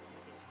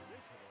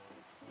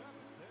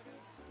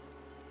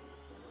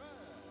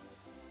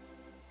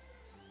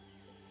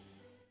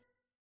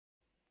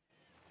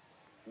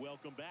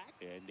 Welcome back,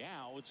 and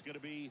now it's going to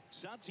be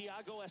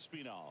Santiago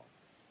Espinal.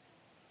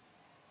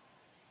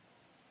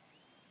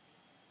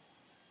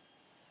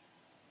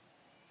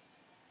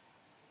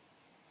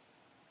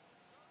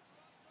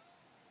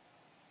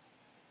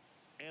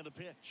 And the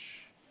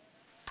pitch.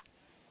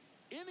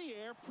 In the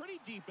air, pretty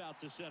deep out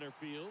to center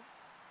field.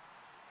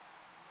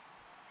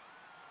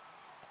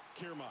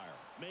 Kiermaier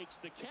makes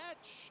the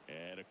catch,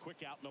 and a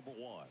quick out number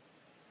 1.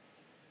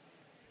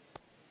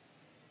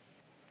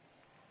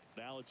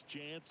 Now it's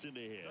Jansen to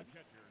hit. The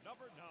catcher,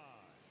 number 9,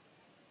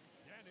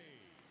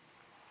 Danny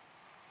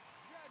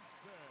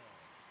Jansen.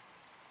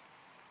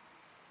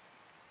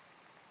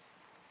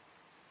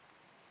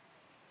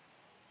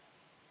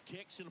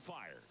 Kicks and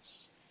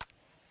fires.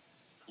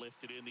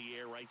 Lifted in the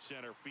air, right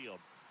center field.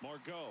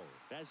 Margot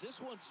has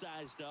this one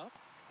sized up,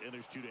 and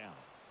there's 2 down.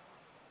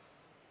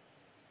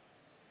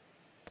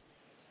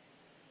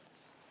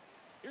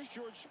 Here's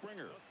George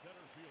Springer. The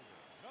center fielder,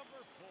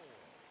 number 4,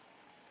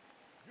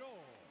 George Springer.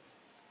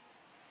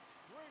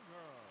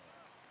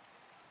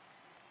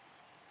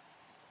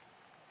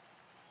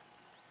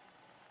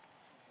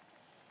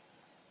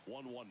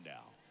 1-1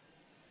 now.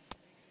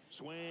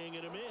 Swing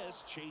and a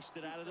miss. Chased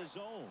it out of the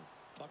zone.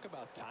 Talk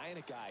about tying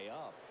a guy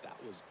up. That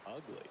was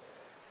ugly.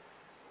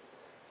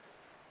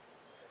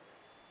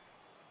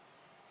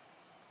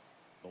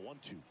 The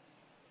 1-2.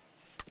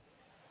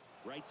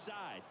 Right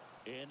side.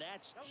 And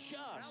that's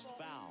just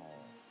foul.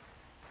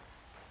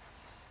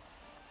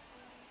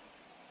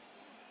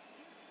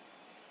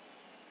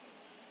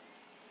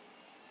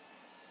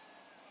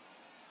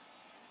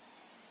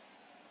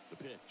 The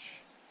pitch.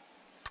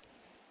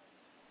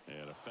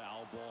 And a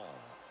foul ball.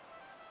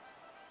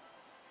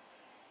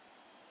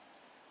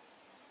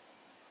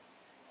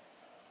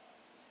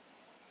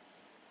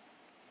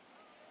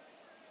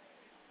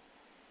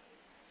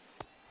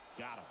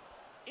 Got him.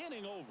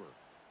 Inning over.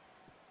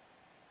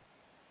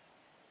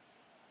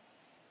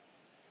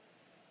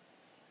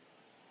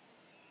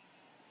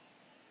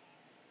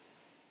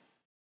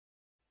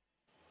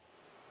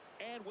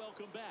 And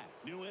welcome back.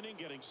 New inning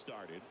getting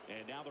started.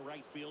 And now the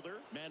right fielder,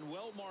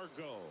 Manuel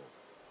Margot.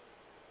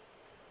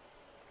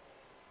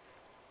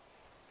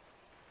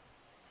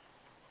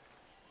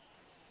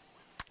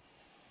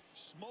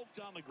 Smoked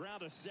on the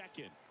ground, a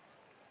second.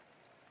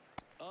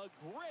 A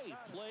great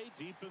play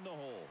deep in the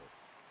hole.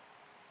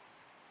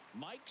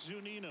 Mike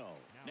Zunino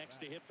next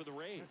to hit for the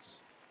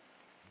Rays.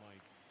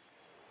 Mike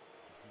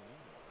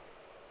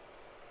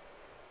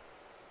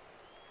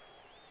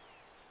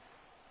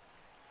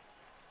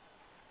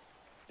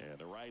Zunino. And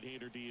the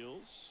right-hander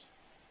deals.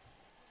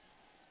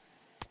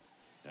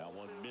 That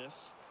one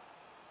missed.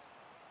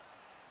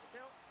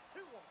 Count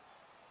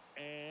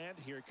 2-1. And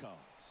here it comes.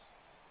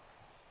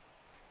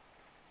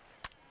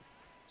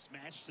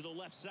 Smash to the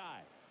left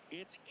side.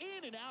 It's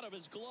in and out of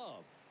his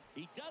glove.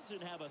 He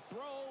doesn't have a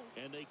throw,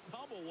 and they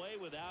come away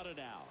without an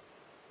out.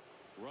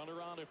 Runner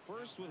on at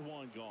first with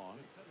one gone.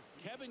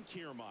 Kevin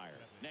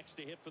Kiermaier next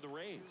to hit for the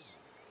Rays.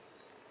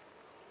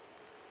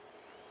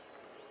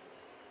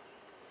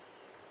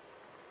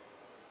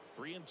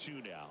 Three and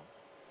two now.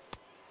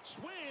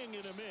 Swing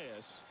and a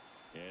miss.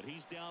 And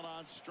he's down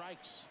on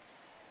strikes.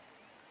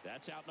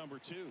 That's out number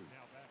 2.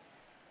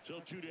 So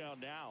 2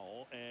 down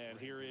now, and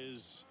here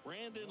is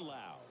Brandon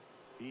Lau.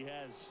 He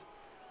has,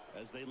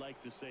 as they like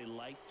to say,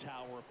 light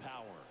tower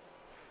power.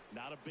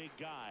 Not a big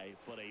guy,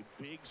 but a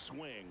big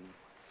swing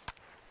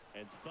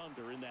and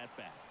thunder in that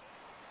bat.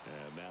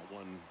 And that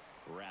one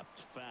wrapped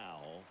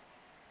foul.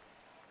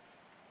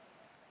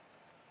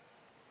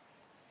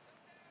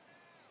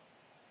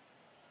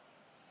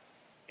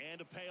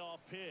 And a payoff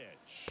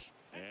pitch.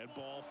 And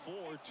ball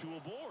 4, 2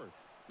 aboard.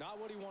 Not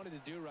what he wanted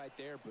to do right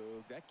there,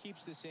 Boog. That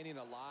keeps this inning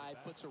alive,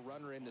 puts a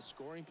runner into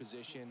scoring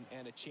position,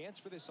 and a chance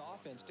for this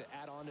offense to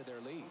add on to their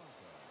lead.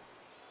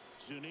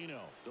 Zunino,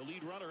 the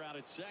lead runner, out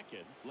at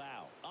second.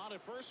 Lau on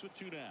at first with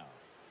 2 down.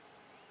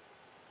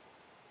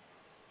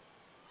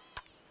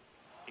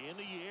 In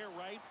the air,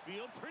 right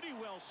field, pretty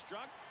well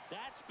struck.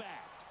 That's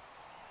back.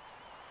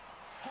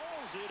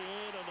 Pulls it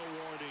in on the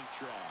warning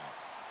track.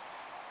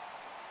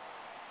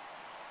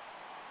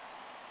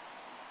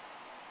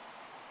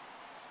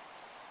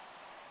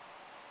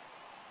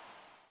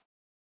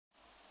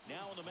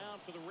 Now on the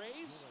mound for the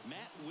Rays,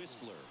 Matt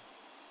Whistler.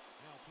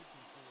 Now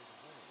pitching for the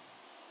Rays,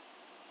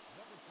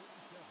 number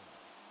 37,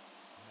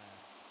 Matt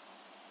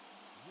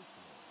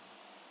Whistler.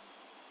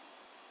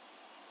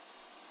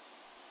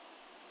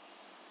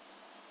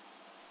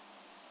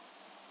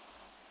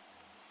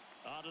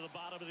 On to the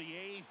bottom of the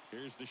 8th.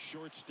 Here's the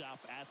shortstop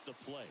at the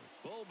plate,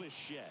 Bo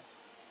Bichette.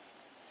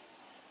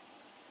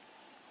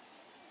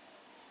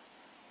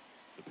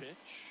 The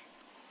pitch.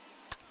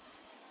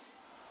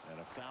 And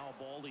a foul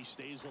ball. He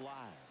stays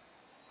alive.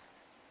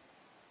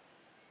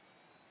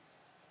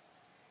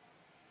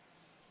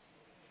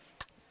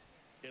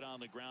 Hit on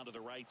the ground to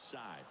the right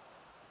side.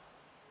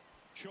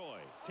 Choi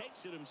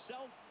takes it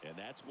himself, and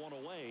that's one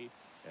away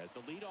as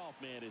the leadoff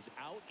man is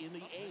out in the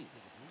 8th.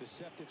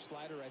 Deceptive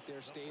slider right there.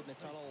 Stayed in the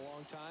tunnel a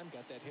long time.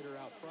 Got that hitter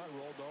out front,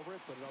 rolled over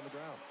it, put it on the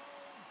ground.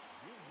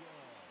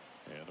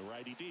 And the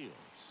righty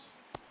deals.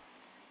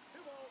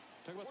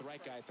 Talk about the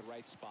right guy at the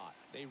right spot.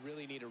 They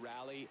really need a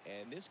rally,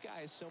 and this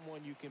guy is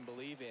someone you can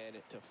believe in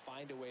to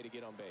find a way to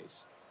get on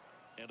base.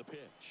 And a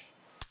pitch.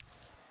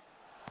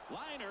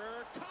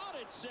 Liner caught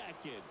at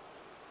second.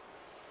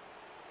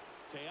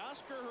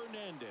 Teoscar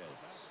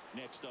Hernandez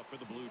next up for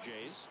the Blue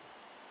Jays.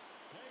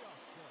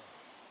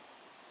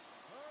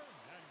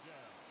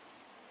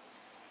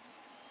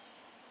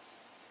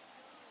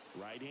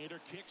 Right-hander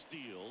kicks,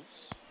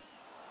 deals.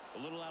 A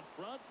little out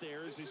front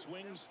there as he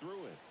swings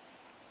through it.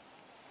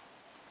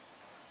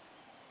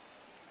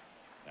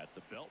 At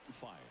the belt and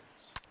fires.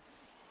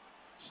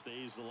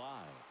 Stays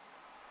alive.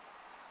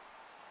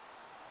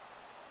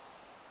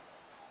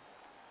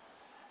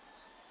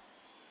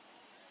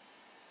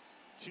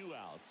 Two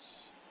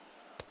outs.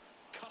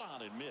 Cut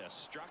on and miss.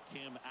 Struck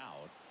him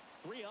out.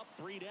 3 up,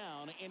 3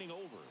 down. Inning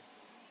over.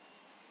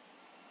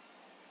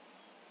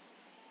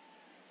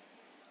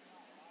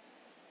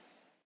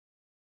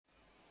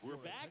 We're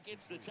back.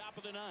 It's the top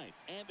of the ninth,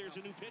 and there's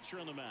a new pitcher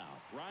on the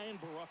mound, Ryan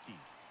Borucki.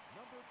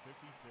 Number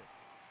 56,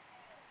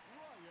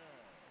 Ryan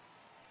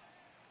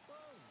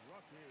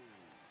Borucki.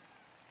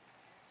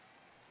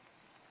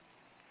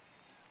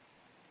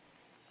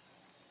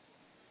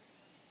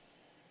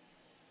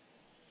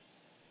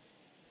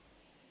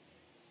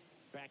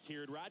 Back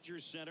here at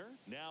Rogers Center,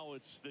 now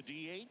it's the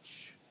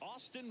DH,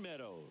 Austin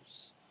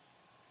Meadows.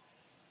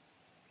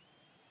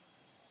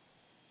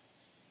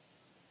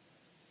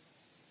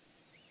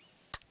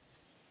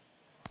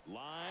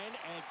 Line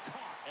and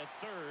caught at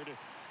third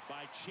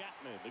by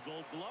Chapman. The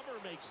Gold Glover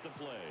makes the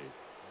play.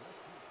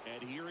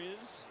 And here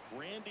is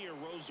Randy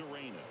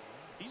Arozarena.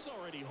 He's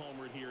already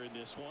homered here in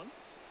this one.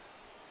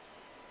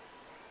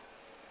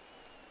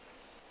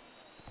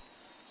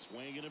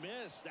 Swing and a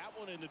miss. That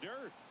one in the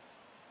dirt.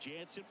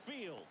 Jansen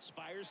fields.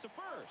 Fires to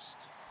first.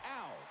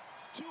 Out.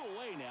 2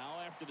 away now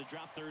after the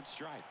drop third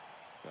strike.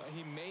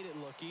 He made it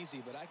look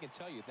easy, but I can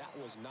tell you that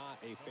was not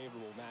a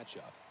favorable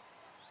matchup.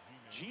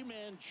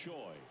 Ji-Man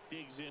Choi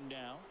digs in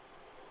now.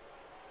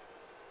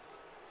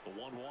 The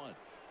 1-1.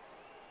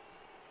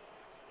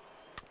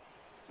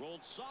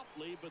 Rolled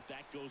softly, but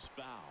that goes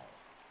foul.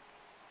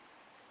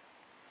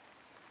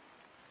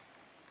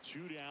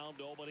 2 down,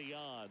 nobody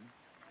on.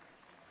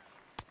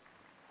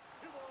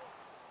 2 balls,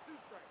 2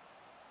 strikes.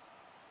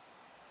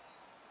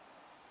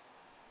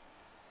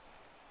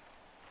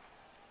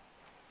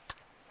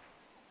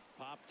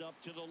 Popped up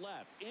to the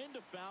left,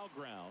 into foul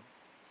ground.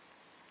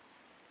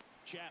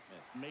 Chapman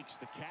makes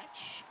the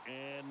catch,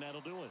 and that'll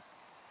do it.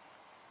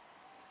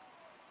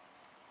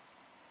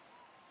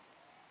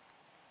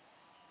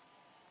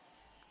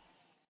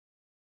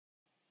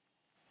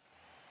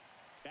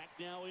 Back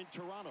now in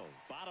Toronto.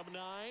 Bottom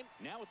 9.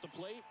 Now at the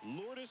plate,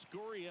 Lourdes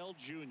Gurriel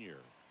Jr.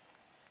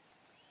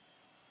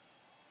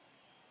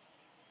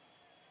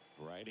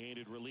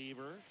 Right-handed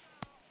reliever.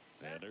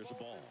 And there's a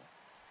ball.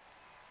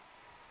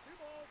 2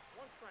 balls,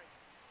 1 strike.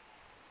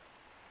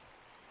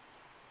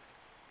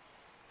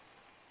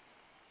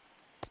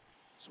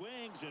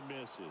 Swings and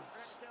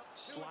misses.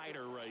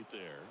 Slider right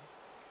there.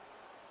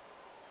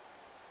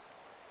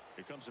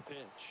 Here comes a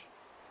pitch.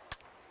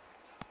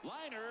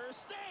 Liner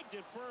snagged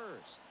at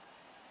first.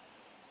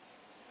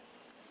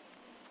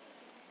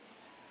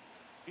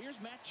 Here's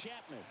Matt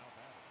Chapman.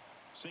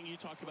 Sing, you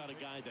talk about a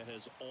guy that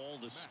has all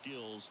the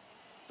skills.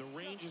 The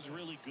range is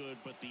really good,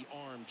 but the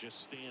arm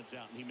just stands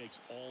out, and he makes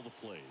all the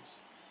plays.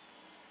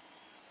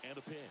 And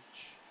a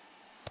pitch.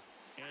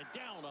 And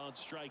down on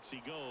strikes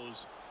he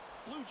goes.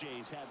 Blue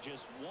Jays have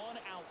just 1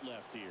 out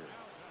left here.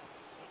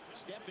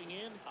 Stepping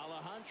in,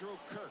 Alejandro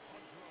Kirk.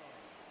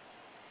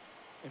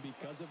 And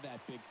because of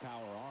that big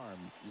power arm,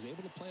 he's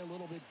able to play a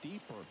little bit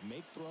deeper,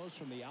 make throws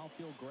from the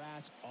outfield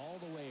grass all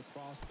the way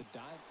across the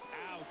diamond.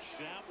 Ouch,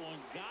 that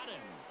one got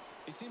him.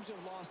 He seems to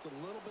have lost a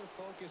little bit of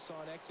focus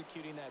on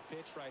executing that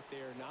pitch right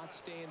there, not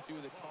staying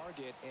through the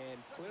target,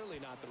 and clearly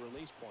not the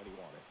release point he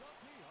wanted.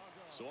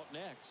 So up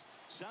next,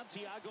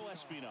 Santiago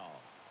Espinal.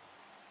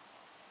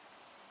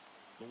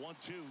 The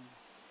 1-2.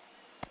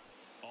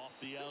 Off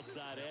the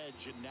outside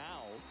edge, and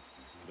now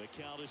the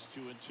count is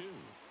 2-2.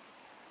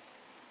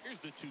 Here's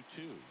the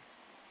 2-2.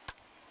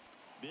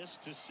 This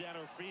to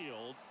center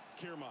field.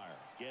 Kiermaier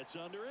gets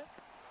under it,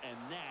 and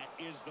that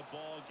is the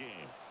ball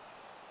game.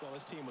 Well,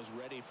 this team was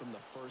ready from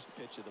the first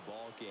pitch of the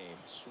ball game,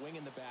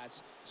 swinging the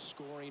bats,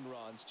 scoring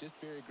runs, just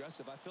very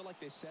aggressive. I feel like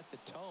they set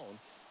the tone,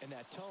 and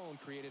that tone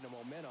created a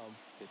momentum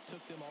that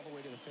took them all the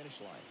way to the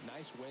finish line.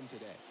 Nice win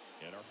today.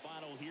 And our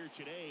final here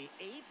today,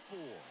 8-4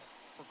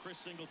 for Chris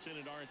Singleton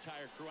and our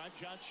entire crew. I'm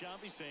John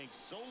Shambi saying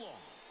so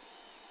long.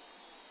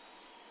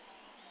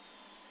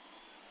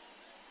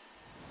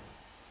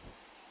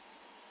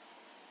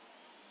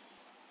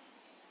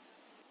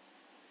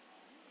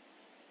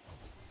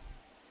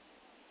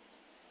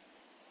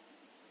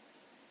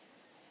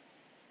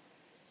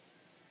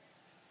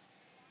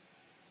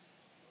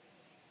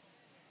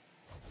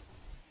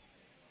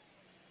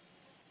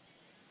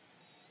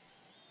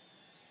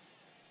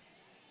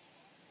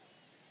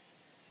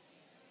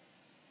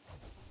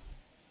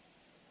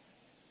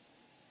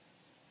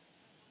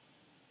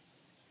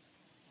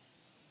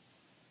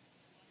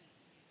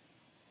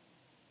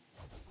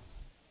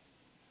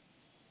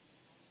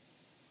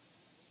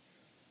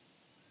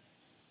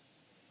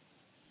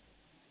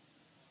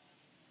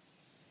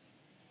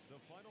 The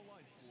final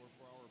line score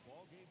for our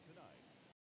ball game tonight.